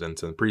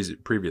presidents and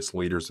previous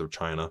leaders of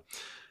China,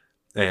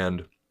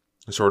 and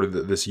sort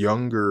of this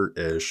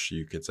younger-ish,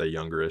 you could say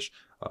younger-ish,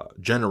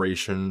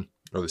 generation,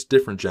 or this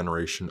different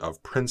generation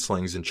of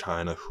princelings in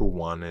China who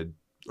want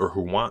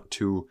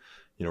to,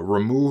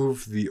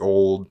 remove the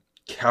old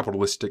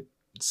capitalistic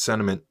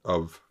sentiment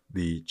of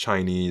the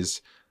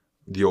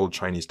old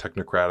Chinese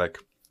technocratic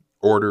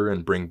order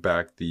and bring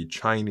back the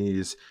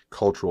Chinese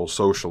cultural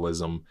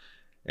socialism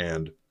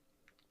and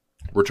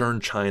return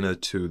China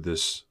to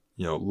this,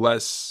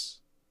 less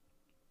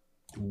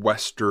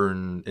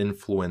Western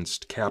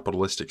influenced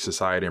capitalistic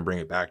society and bring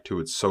it back to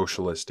its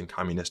socialist and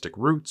communistic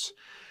roots,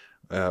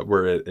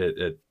 where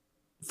it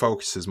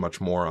focuses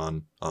much more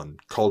on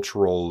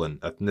cultural and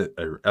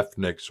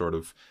ethnic sort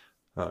of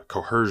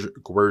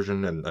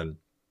coercion and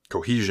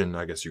cohesion,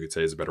 I guess you could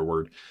say is a better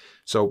word.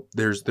 So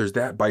there's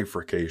that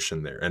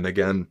bifurcation there. And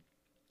again,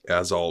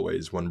 as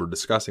always, when we're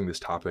discussing this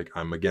topic,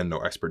 I'm again no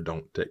expert.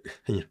 Don't take,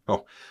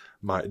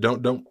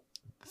 don't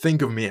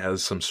think of me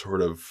as some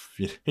sort of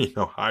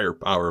higher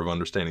power of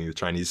understanding the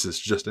Chinese. It's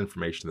just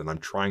information that I'm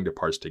trying to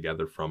parse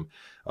together from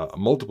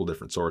multiple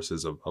different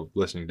sources of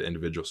listening to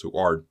individuals who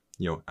are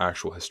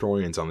actual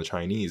historians on the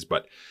Chinese.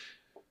 But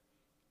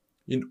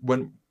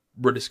when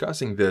we're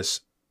discussing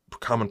this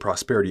common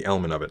prosperity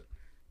element of it,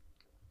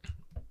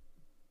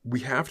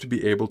 we have to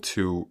be able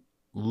to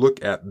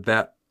look at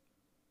that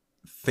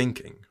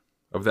thinking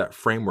of that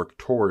framework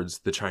towards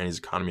the Chinese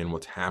economy and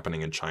what's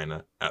happening in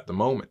China at the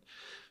moment.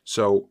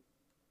 So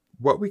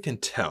what we can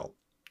tell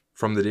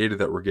from the data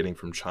that we're getting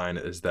from China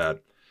is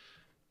that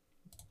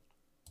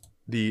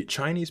the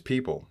Chinese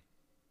people,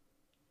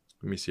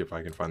 let me see if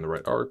I can find the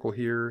right article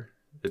here.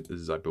 It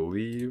is, I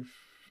believe,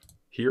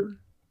 here.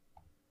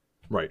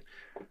 Right.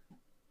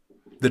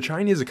 The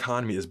Chinese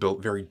economy is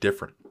built very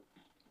different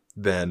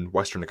than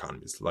Western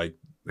economies, like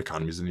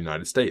economies in the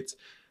United States.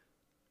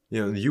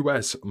 In the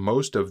US,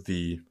 most of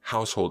the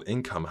household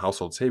income,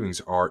 household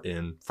savings are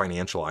in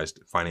financialized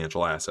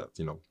financial assets,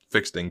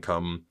 fixed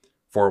income,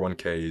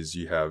 401ks,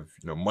 you have,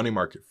 money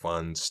market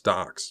funds,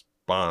 stocks,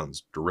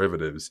 bonds,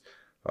 derivatives,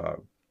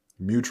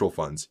 mutual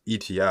funds,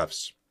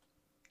 ETFs.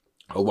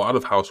 A lot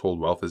of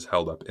household wealth is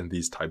held up in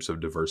these types of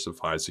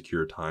diversified,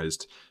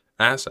 securitized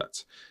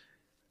assets.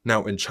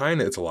 Now, in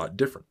China, it's a lot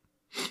different,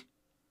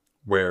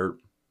 where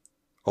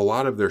a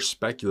lot of their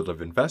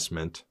speculative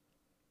investment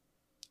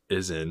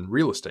is in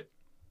real estate.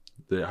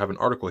 I have an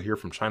article here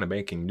from China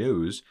Banking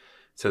News.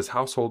 It says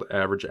household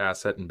average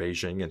asset in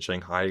Beijing and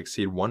Shanghai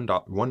exceed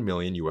 $1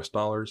 million US,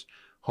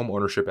 home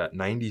ownership at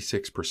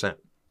 96%,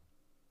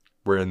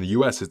 where in the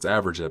US it's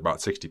averaged at about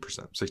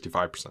 60%,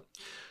 65%.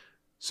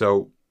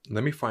 So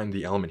let me find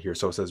the element here.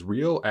 So it says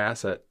real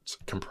assets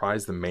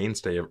comprise the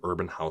mainstay of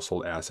urban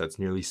household assets,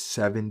 nearly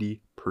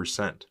 70%,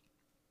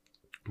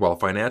 while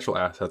financial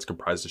assets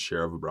comprise a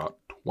share of about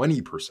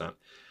 20%.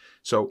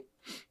 So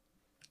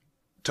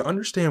to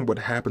understand what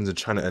happens in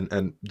China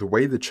and the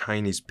way the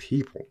Chinese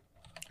people,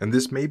 and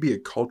this may be a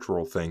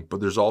cultural thing, but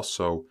there's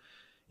also,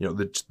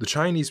 the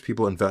Chinese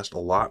people invest a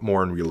lot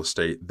more in real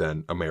estate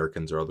than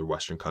Americans or other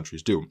Western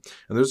countries do.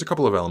 And there's a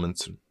couple of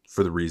elements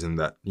for the reason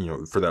that,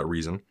 for that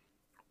reason.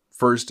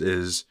 First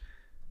is,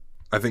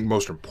 I think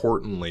most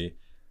importantly,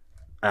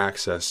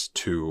 access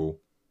to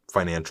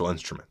financial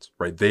instruments,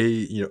 right?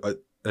 They,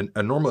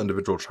 a normal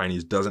individual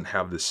Chinese doesn't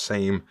have the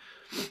same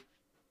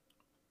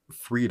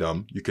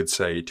freedom, you could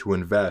say, to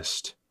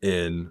invest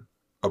in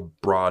a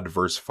broad,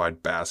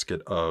 diversified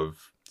basket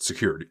of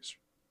securities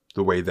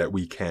the way that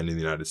we can in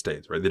the United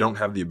States, right? They don't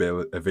have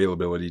the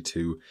availability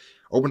to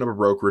open up a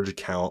brokerage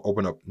account,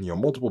 open up,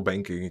 multiple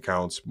banking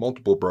accounts,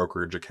 multiple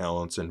brokerage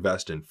accounts,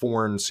 invest in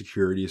foreign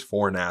securities,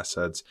 foreign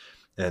assets,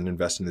 and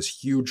invest in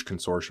this huge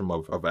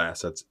consortium of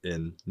assets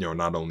in,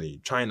 not only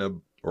China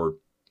or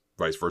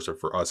vice versa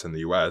for us in the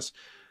US.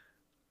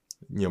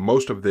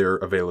 Most of their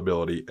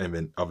availability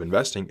of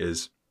investing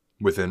is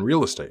within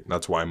real estate.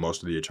 That's why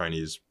most of the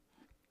Chinese,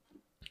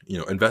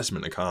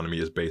 investment economy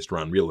is based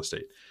around real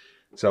estate.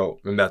 So,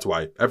 and that's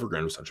why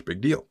Evergrande was such a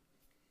big deal,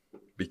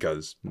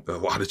 because a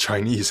lot of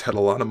Chinese had a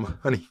lot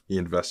of money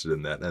invested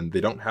in that, and they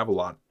don't have a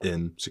lot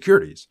in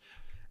securities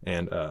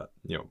and,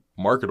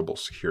 marketable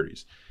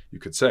securities, you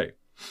could say.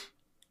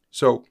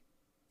 So,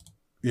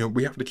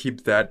 we have to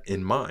keep that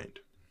in mind.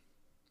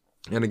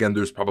 And again,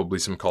 there's probably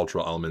some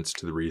cultural elements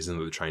to the reason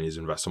that the Chinese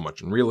invest so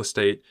much in real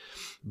estate,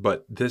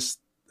 but this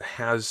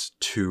has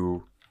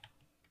to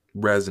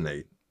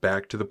resonate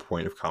back to the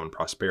point of common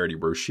prosperity,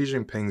 where Xi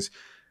Jinping's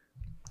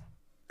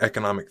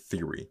economic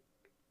theory,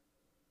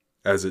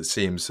 as it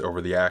seems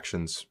over the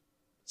actions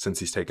since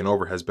he's taken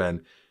over, has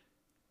been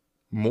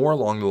more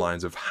along the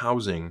lines of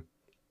housing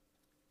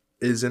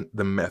isn't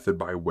the method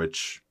by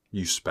which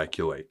you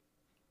speculate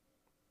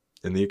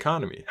in the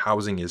economy.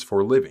 Housing is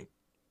for living,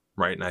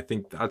 right? And I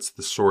think that's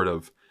the sort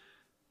of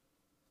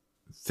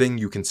thing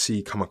you can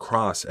see come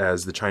across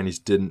as the Chinese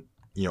didn't,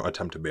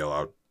 attempt to bail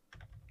out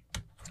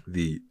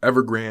the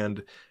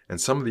Evergrande and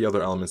some of the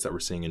other elements that we're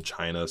seeing in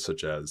China,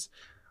 such as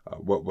I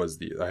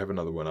have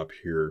another one up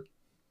here.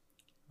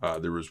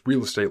 There was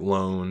real estate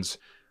loans.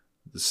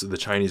 The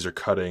Chinese are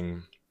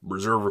cutting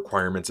reserve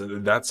requirements,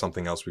 and that's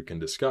something else we can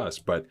discuss.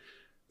 But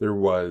there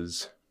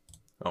was,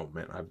 oh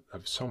man, I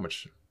have so many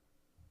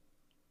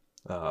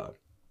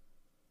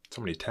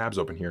tabs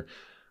open here.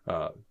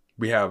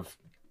 We have,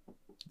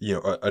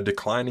 a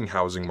declining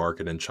housing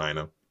market in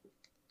China,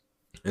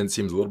 and it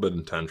seems a little bit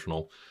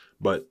intentional,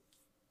 but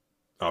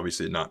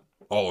obviously not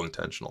all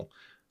intentional.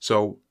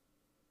 So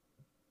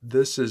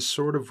this is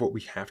sort of what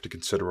we have to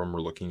consider when we're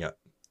looking at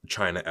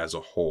China as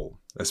a whole,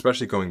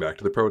 especially going back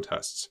to the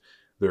protests.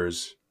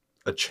 There's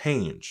a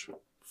change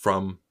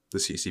from the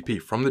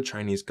CCP, from the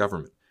Chinese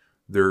government.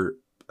 They're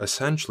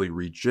essentially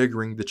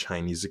rejiggering the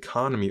Chinese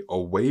economy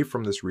away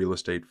from this real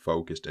estate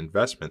focused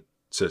investment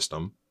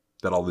system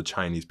that all the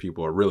Chinese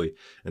people are really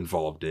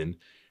involved in,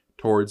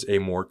 towards a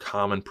more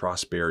common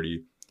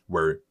prosperity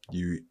where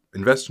you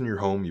invest in your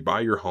home, you buy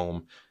your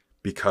home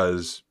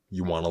because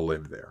you want to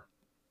live there.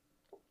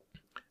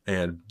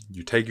 And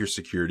you take your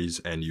securities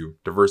and you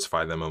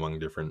diversify them among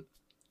different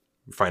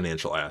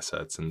financial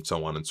assets and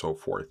so on and so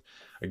forth.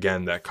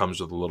 Again, that comes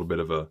with a little bit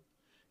of a,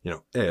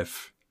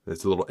 if.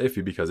 It's a little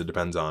iffy because it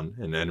depends on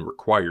and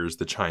requires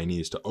the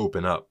Chinese to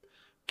open up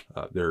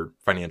their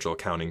financial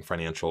accounting,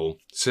 financial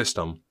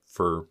system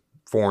for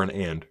foreign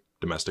and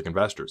domestic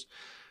investors.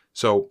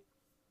 So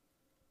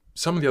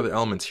some of the other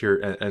elements here,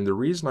 and the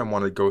reason I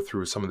want to go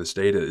through some of this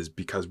data is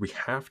because we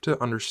have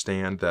to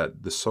understand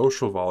that the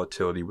social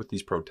volatility with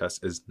these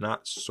protests is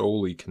not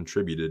solely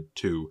contributed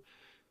to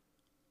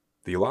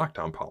the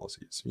lockdown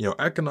policies.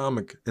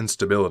 Economic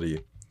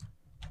instability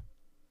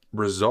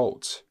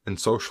results in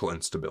social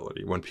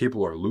instability. When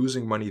people are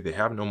losing money, they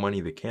have no money,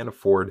 they can't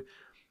afford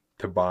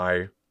to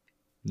buy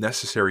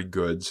necessary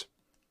goods,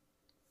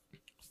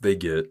 they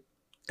get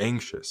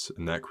anxious,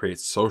 and that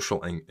creates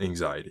social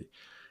anxiety.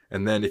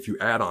 And then if you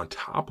add on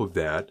top of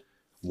that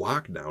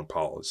lockdown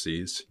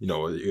policies,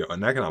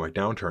 an economic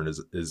downturn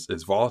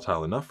is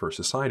volatile enough for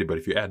society, but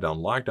if you add down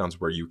lockdowns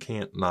where you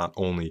can't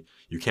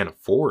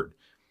afford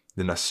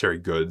the necessary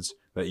goods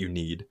that you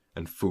need,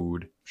 and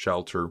food,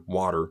 shelter,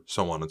 water,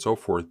 so on and so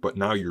forth, but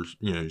now you're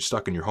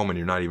stuck in your home and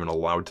you're not even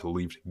allowed to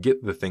leave to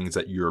get the things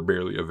that you're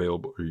barely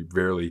available or you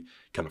barely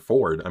can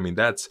afford. I mean,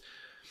 that's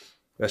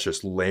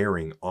just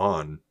layering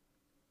on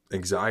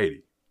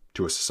anxiety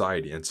to a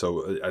society. And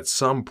so at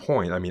some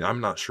point, I mean, I'm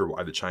not sure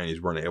why the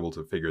Chinese weren't able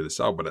to figure this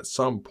out, but at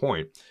some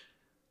point,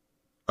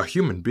 a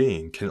human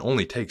being can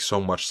only take so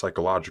much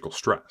psychological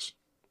stress.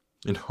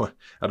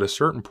 At a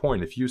certain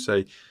point, if you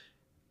say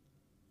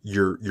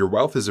your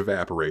wealth is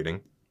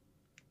evaporating,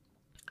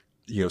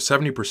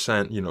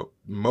 70%,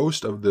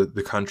 most of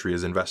the country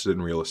is invested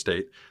in real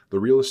estate. The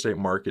real estate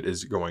market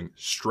is going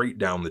straight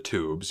down the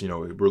tubes.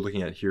 We're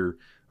looking at here,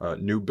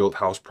 new built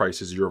house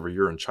prices year over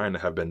year in China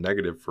have been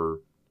negative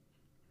for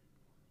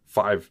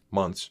 5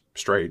 months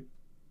straight.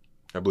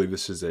 I believe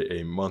this is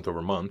a month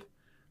over month.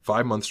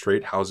 5 months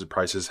straight, house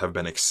prices have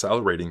been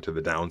accelerating to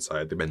the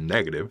downside. They've been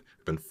negative,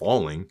 been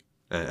falling,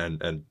 and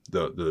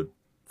the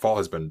fall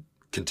has been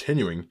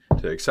continuing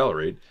to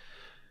accelerate.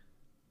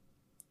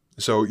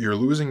 So you're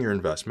losing your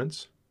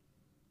investments.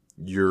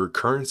 Your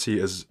currency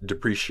is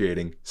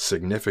depreciating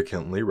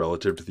significantly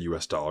relative to the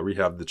US dollar. We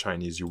have the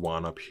Chinese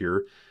yuan up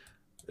here.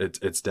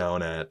 It's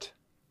down at,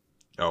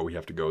 we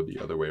have to go the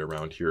other way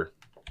around here,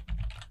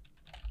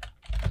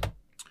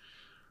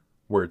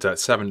 where it's at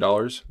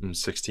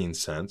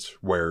 $7.16,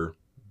 where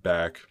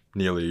back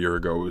nearly a year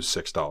ago it was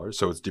 $6.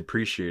 So it's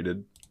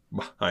depreciated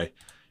by,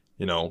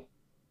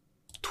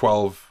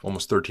 12,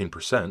 almost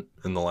 13%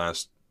 in the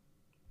last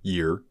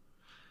year.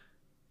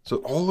 So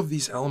all of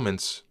these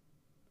elements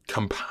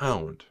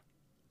compound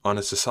on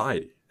a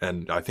society.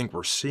 And I think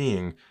we're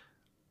seeing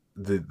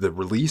the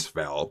release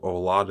valve of a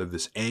lot of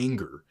this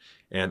anger.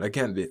 And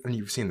again,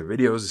 you've seen the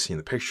videos, you've seen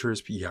the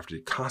pictures, you have to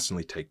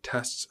constantly take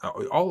tests.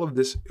 All of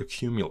this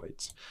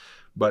accumulates.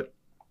 But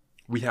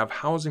we have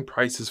housing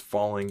prices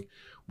falling.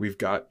 We've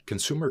got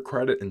consumer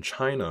credit in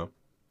China,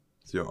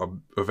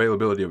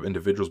 availability of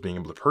individuals being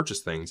able to purchase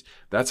things,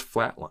 that's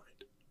flatlined.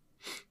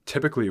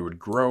 Typically, it would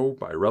grow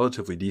by a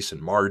relatively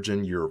decent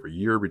margin year over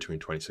year between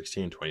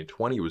 2016 and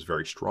 2020. It was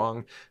very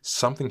strong.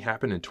 Something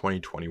happened in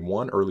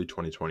 2021, early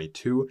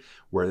 2022,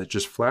 where it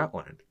just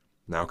flatlined.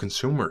 Now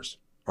consumers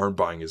aren't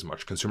buying as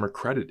much. Consumer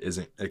credit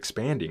isn't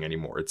expanding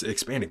anymore. It's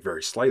expanding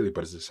very slightly,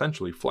 but it's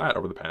essentially flat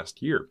over the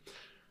past year.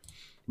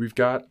 We've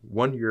got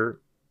 1 year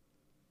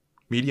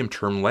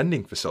medium-term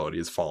lending facility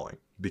is falling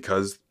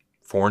because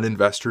foreign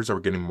investors are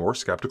getting more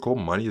skeptical.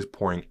 Money is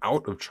pouring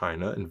out of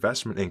China.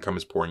 Investment income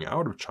is pouring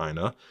out of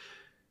China.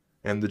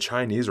 And the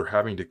Chinese are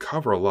having to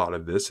cover a lot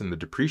of this in the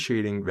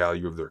depreciating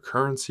value of their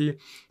currency.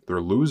 They're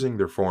losing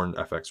their foreign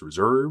FX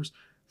reserves.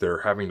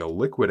 They're having to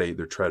liquidate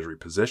their treasury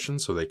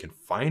positions so they can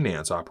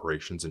finance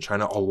operations in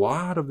China. A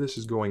lot of this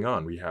is going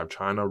on. We have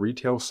China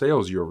retail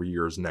sales year over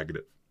year is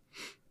negative.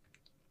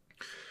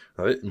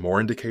 More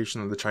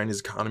indication that the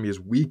Chinese economy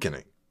is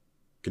weakening,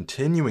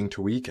 continuing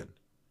to weaken.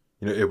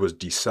 It was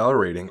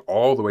decelerating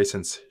all the way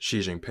since Xi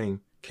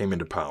Jinping came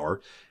into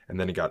power, and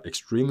then it got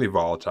extremely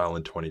volatile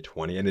in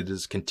 2020, and it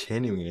is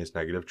continuing its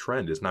negative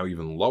trend. It's now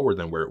even lower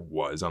than where it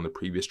was on the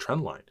previous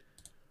trend line.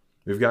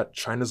 We've got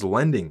China's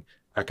leading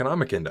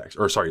economic index.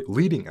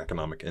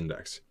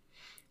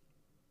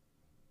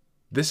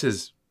 This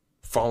has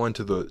fallen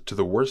to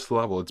the worst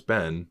level it's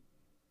been,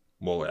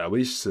 well, at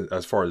least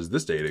as far as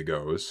this data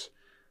goes.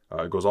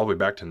 It goes all the way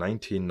back to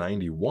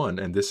 1991,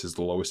 and this is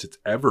the lowest it's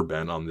ever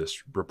been on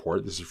this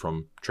report. This is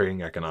from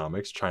Trading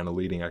Economics, China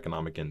Leading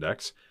Economic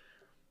Index.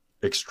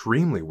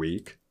 Extremely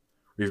weak.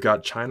 We've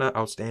got China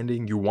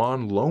outstanding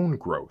yuan loan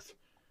growth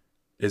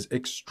is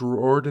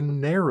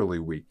extraordinarily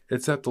weak.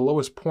 It's at the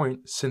lowest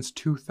point since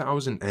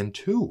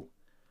 2002.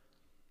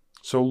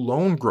 So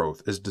loan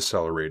growth is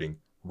decelerating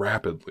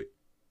rapidly.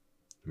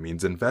 It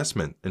means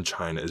investment in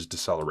China is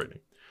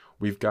decelerating.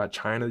 We've got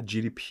China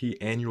GDP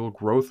annual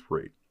growth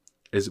rate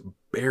is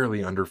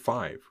barely under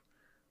 5,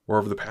 where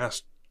over the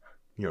past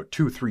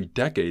 2-3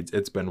 decades,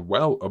 it's been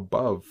well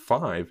above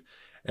 5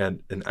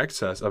 and in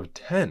excess of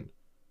 10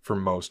 for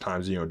most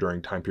times,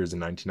 during time periods in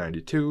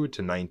 1992 to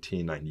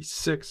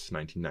 1996,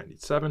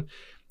 1997,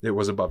 it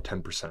was above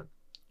 10%. And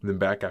then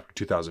back after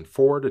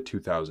 2004 to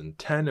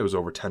 2010, it was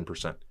over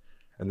 10%.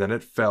 And then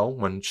it fell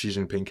when Xi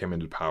Jinping came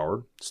into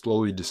power,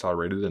 slowly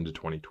decelerated into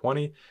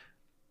 2020,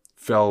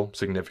 fell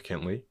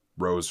significantly,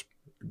 rose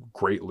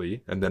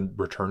greatly, and then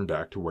returned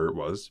back to where it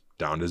was,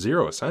 down to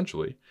 0,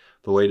 essentially.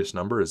 The latest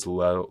number is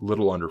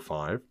little under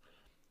 5.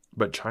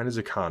 But China's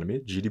economy,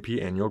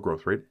 GDP annual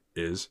growth rate,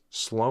 is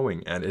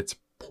slowing, and it's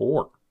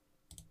poor.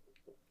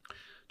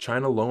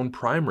 China loan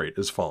prime rate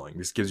is falling.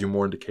 This gives you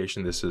more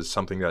indication. This is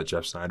something that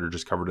Jeff Snyder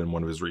just covered in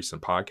one of his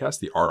recent podcasts.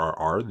 The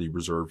RRR, the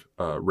reserve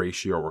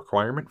ratio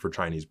requirement for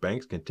Chinese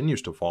banks,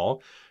 continues to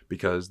fall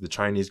because the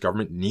Chinese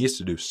government needs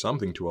to do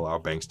something to allow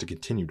banks to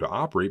continue to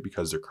operate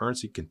because their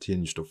currency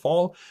continues to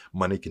fall,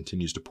 money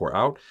continues to pour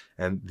out,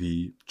 and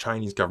the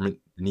Chinese government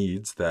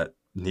needs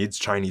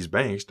Chinese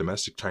banks,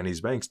 domestic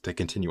Chinese banks, to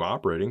continue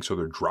operating. So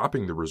they're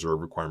dropping the reserve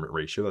requirement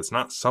ratio. That's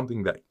not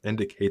something that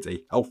indicates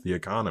a healthy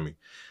economy,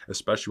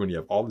 especially when you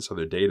have all this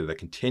other data that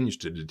continues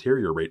to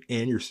deteriorate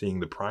and you're seeing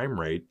the prime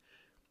rate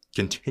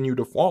continue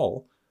to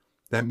fall.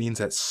 That means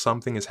that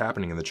something is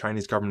happening and the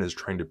Chinese government is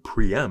trying to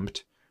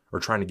preempt or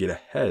trying to get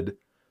ahead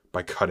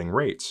by cutting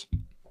rates.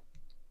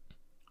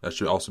 That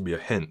should also be a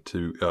hint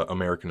to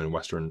American and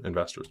Western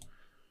investors.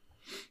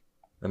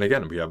 And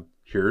again, we have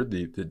here,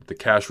 the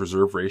cash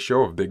reserve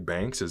ratio of big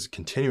banks is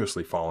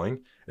continuously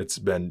falling. It's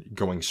been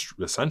going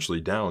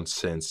essentially down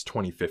since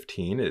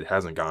 2015. It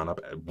hasn't gone up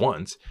at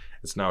once.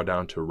 It's now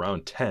down to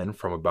around 10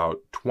 from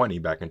about 20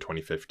 back in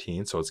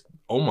 2015. So it's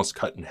almost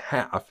cut in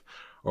half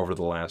over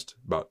the last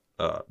about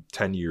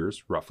 10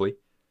 years, roughly.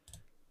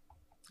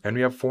 And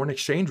we have foreign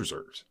exchange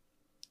reserves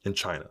in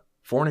China.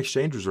 Foreign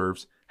exchange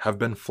reserves have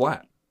been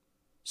flat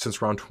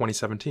since around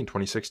 2017,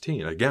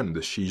 2016. Again,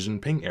 the Xi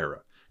Jinping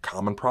era,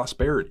 common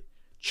prosperity,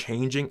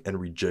 changing and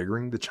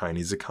rejiggering the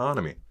Chinese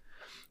economy.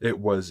 It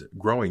was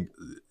growing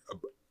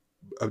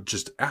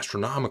just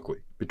astronomically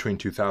between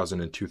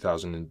 2000 and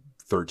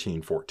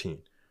 2013,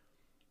 14.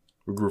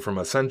 We grew from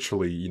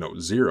essentially,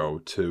 0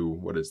 to,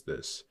 what is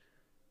this?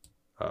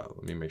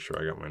 Let me make sure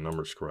I got my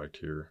numbers correct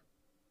here.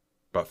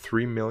 About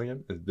 3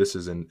 million. This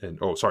is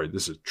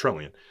this is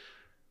trillion.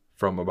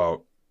 From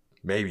about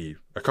maybe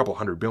a couple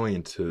hundred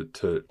billion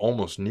to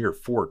almost near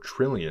 4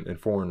 trillion in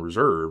foreign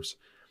reserves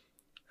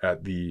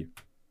at the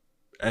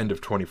end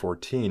of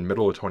 2014,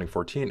 middle of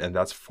 2014, and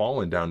that's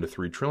fallen down to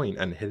 3 trillion,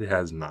 and it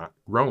has not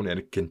grown, and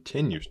it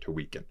continues to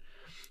weaken.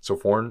 So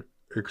foreign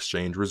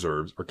exchange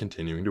reserves are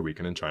continuing to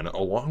weaken in China,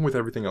 along with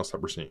everything else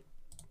that we're seeing.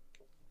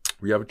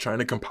 We have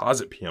China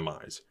composite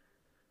PMIs,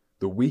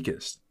 the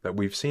weakest that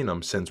we've seen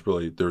them since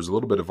really there's a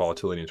little bit of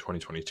volatility in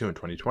 2022 and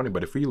 2020,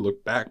 but if we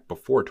look back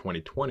before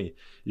 2020,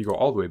 you go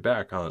all the way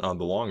back on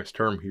the longest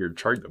term here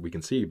chart that we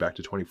can see back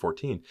to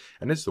 2014,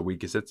 and it's the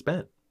weakest it's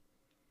been.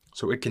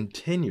 So it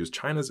continues,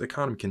 China's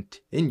economy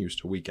continues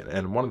to weaken.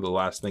 And one of the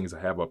last things I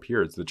have up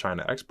here is the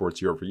China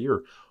exports year over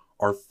year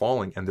are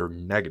falling and they're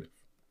negative.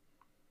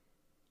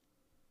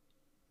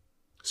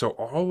 So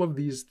all of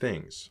these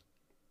things,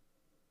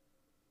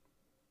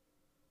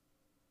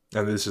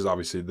 and this is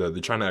obviously the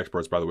China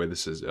exports, by the way,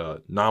 this is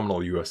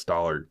nominal US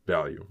dollar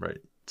value, right?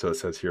 So it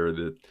says here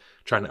that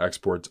China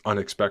exports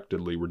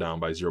unexpectedly were down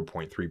by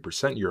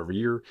 0.3% year over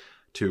year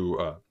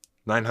to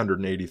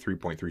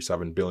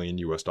 $983.37 billion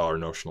US dollar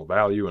notional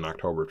value in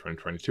October of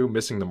 2022,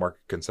 missing the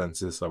market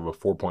consensus of a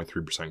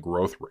 4.3%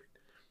 growth rate.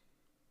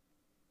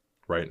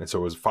 Right? And so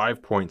it was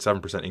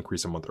 5.7%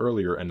 increase a month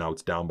earlier, and now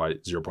it's down by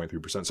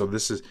 0.3%.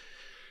 So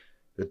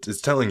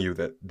it's telling you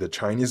that the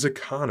Chinese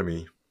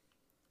economy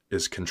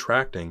is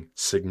contracting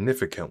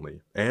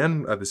significantly.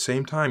 And at the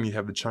same time, you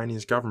have the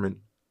Chinese government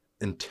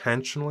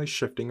intentionally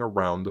shifting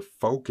around the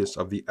focus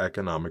of the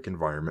economic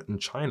environment in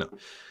China.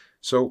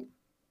 So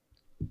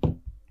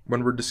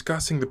when we're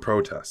discussing the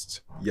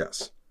protests,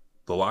 yes,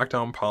 the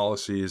lockdown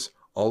policies,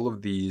 all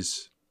of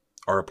these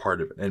are a part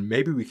of it. And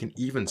maybe we can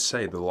even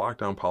say the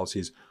lockdown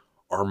policies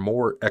are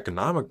more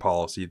economic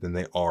policy than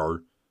they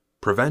are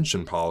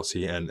prevention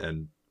policy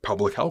and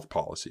public health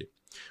policy.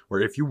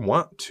 Where if you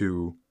want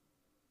to,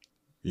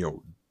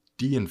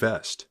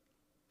 de-invest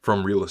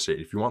from real estate,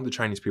 if you want the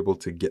Chinese people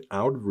to get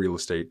out of real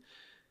estate,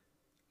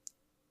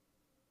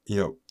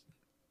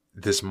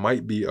 this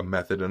might be a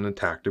method and a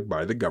tactic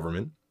by the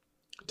government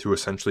to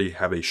essentially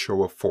have a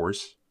show of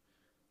force.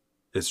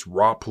 It's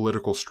raw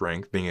political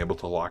strength, being able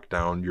to lock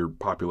down your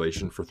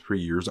population for 3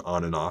 years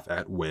on and off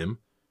at whim.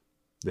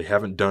 They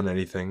haven't done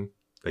anything.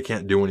 They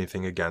can't do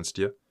anything against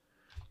you.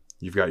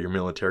 You've got your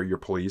military, your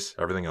police,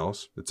 everything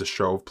else. It's a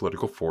show of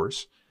political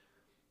force.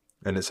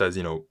 And it says,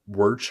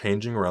 we're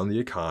changing around the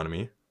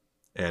economy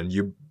And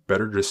you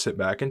better just sit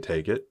back and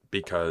take it,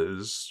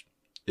 because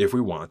if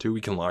we want to,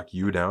 we can lock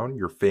you down,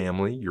 your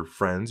family, your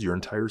friends, your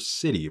entire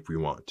city if we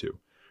want to.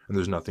 And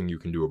there's nothing you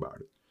can do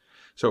about it.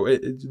 So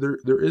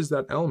there is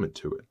that element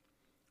to it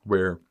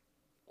where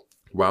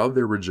while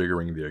they're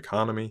rejiggering the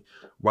economy,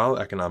 while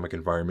economic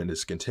environment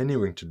is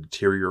continuing to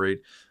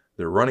deteriorate,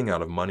 they're running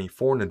out of money.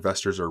 Foreign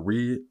investors are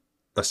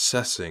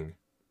reassessing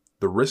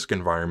the risk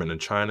environment in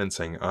China and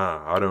saying,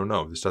 I don't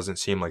know, this doesn't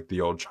seem like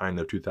the old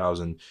China of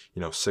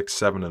 2006,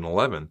 7, and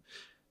 11.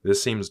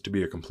 This seems to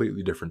be a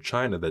completely different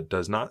China that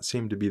does not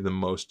seem to be the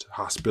most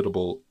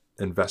hospitable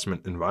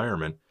investment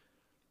environment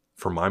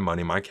for my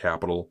money, my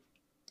capital,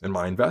 and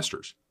my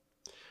investors.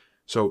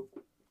 So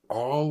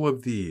all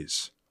of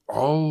this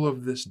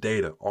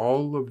data,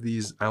 all of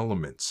these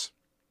elements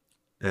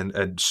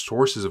and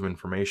sources of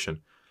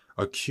information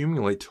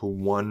accumulate to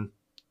one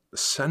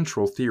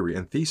central theory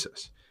and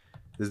thesis,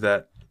 is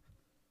that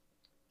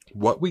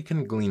what we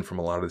can glean from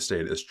a lot of this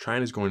data is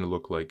China is going to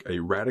look like a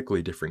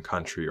radically different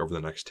country over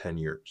the next 10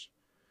 years.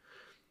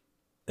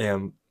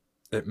 And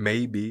it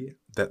may be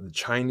that the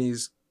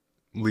Chinese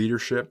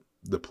leadership,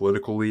 the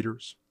political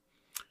leaders,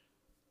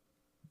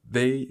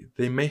 they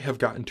may have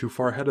gotten too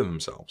far ahead of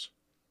themselves.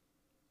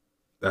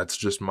 That's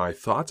just my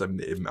thoughts.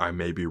 I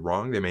may be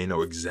wrong. They may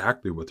know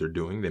exactly what they're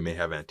doing. They may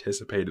have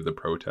anticipated the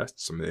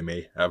protests. They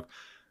may have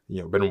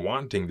been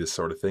wanting this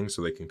sort of thing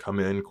so they can come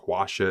in,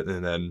 quash it,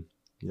 and then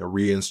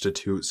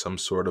reinstitute some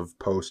sort of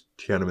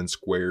post-Tiananmen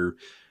Square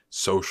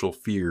social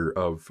fear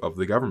of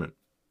the government,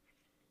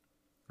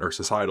 or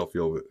societal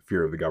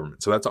fear of the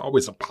government. So that's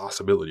always a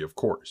possibility, of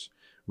course.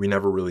 We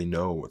never really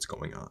know what's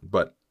going on.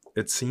 But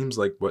it seems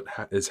like what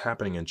is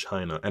happening in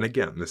China, and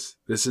again, this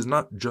is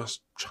not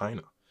just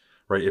China,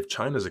 right? If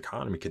China's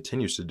economy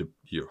continues to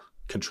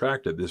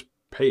contract at this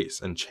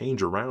pace and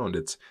change around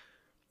its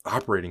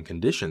operating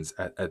conditions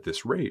at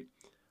this rate,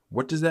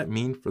 what does that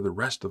mean for the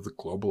rest of the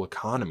global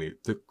economy?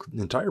 The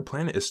entire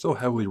planet is still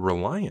heavily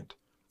reliant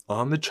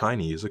on the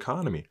Chinese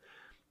economy.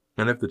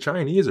 And if the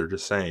Chinese are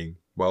just saying,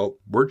 well,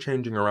 we're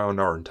changing around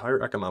our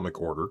entire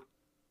economic order,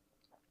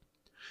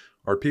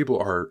 our people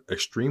are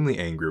extremely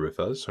angry with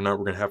us, so now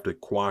we're going to have to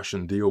quash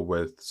and deal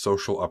with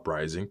social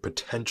uprising,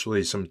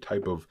 potentially some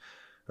type of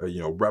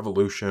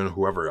revolution,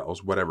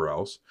 whatever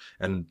else.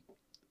 And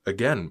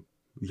again,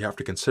 you have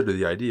to consider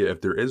the idea,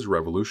 if there is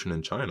revolution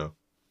in China,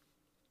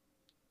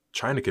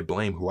 China could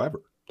blame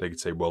whoever. They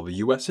could say, well, the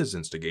US is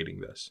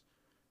instigating this.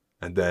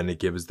 And then it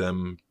gives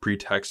them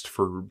pretext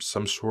for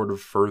some sort of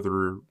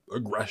further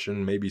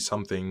aggression, maybe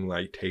something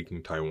like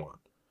taking Taiwan.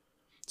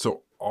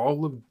 So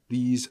all of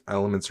these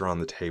elements are on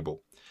the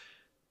table.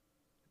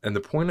 And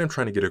the point I'm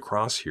trying to get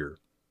across here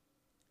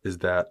is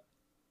that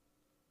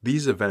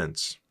these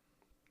events,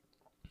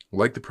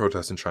 like the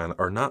protests in China,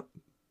 are not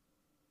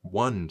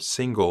one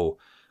single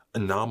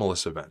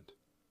anomalous event.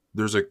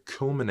 There's a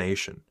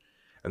culmination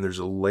and there's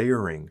a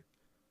layering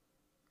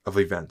of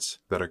events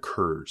that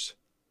occurs,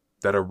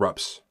 that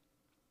erupts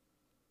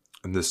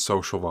in this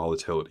social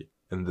volatility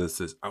and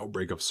this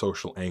outbreak of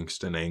social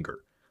angst and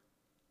anger.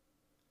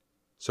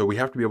 So we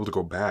have to be able to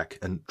go back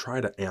and try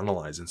to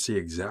analyze and see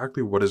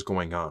exactly what is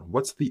going on.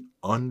 What's the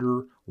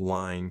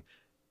underlying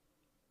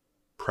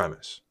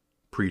premise,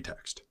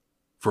 pretext,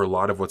 for a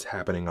lot of what's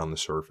happening on the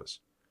surface?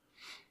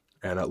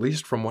 And at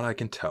least from what I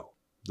can tell,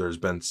 there's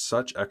been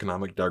such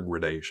economic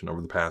degradation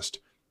over the past,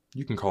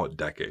 you can call it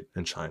decade,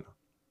 in China,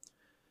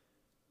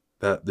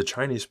 that the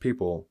Chinese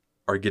people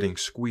are getting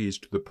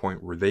squeezed to the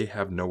point where they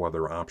have no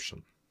other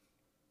option.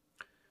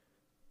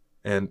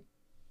 And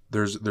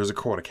there's a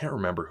quote, I can't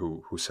remember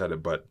who said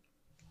it, but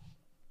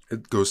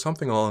it goes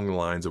something along the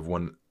lines of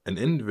when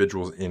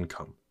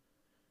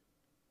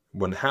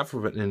half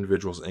of an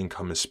individual's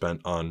income is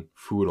spent on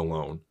food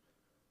alone,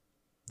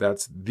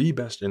 that's the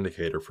best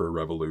indicator for a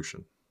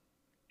revolution.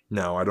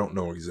 Now, I don't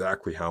know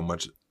exactly how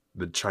much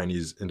the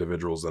Chinese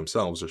individuals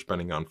themselves are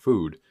spending on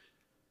food,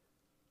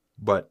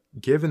 but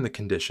given the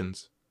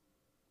conditions,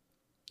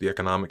 the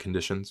economic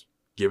conditions,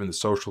 given the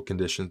social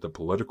conditions, the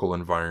political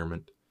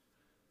environment,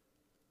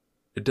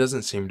 it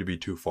doesn't seem to be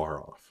too far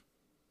off.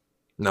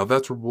 Now,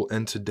 that's where we'll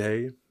end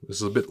today. This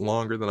is a bit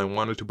longer than I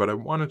wanted to, but I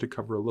wanted to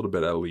cover a little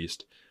bit at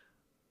least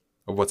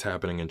of what's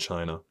happening in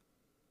China.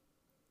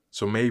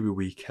 So maybe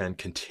we can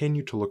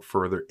continue to look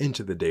further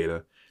into the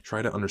data,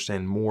 try to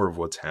understand more of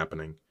what's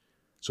happening,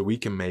 so we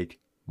can make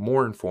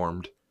more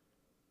informed,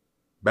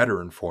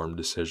 better informed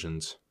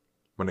decisions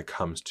when it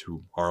comes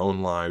to our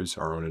own lives,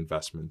 our own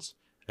investments,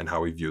 and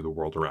how we view the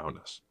world around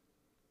us.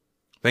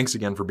 Thanks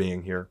again for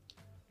being here.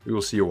 We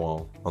will see you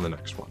all on the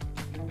next one.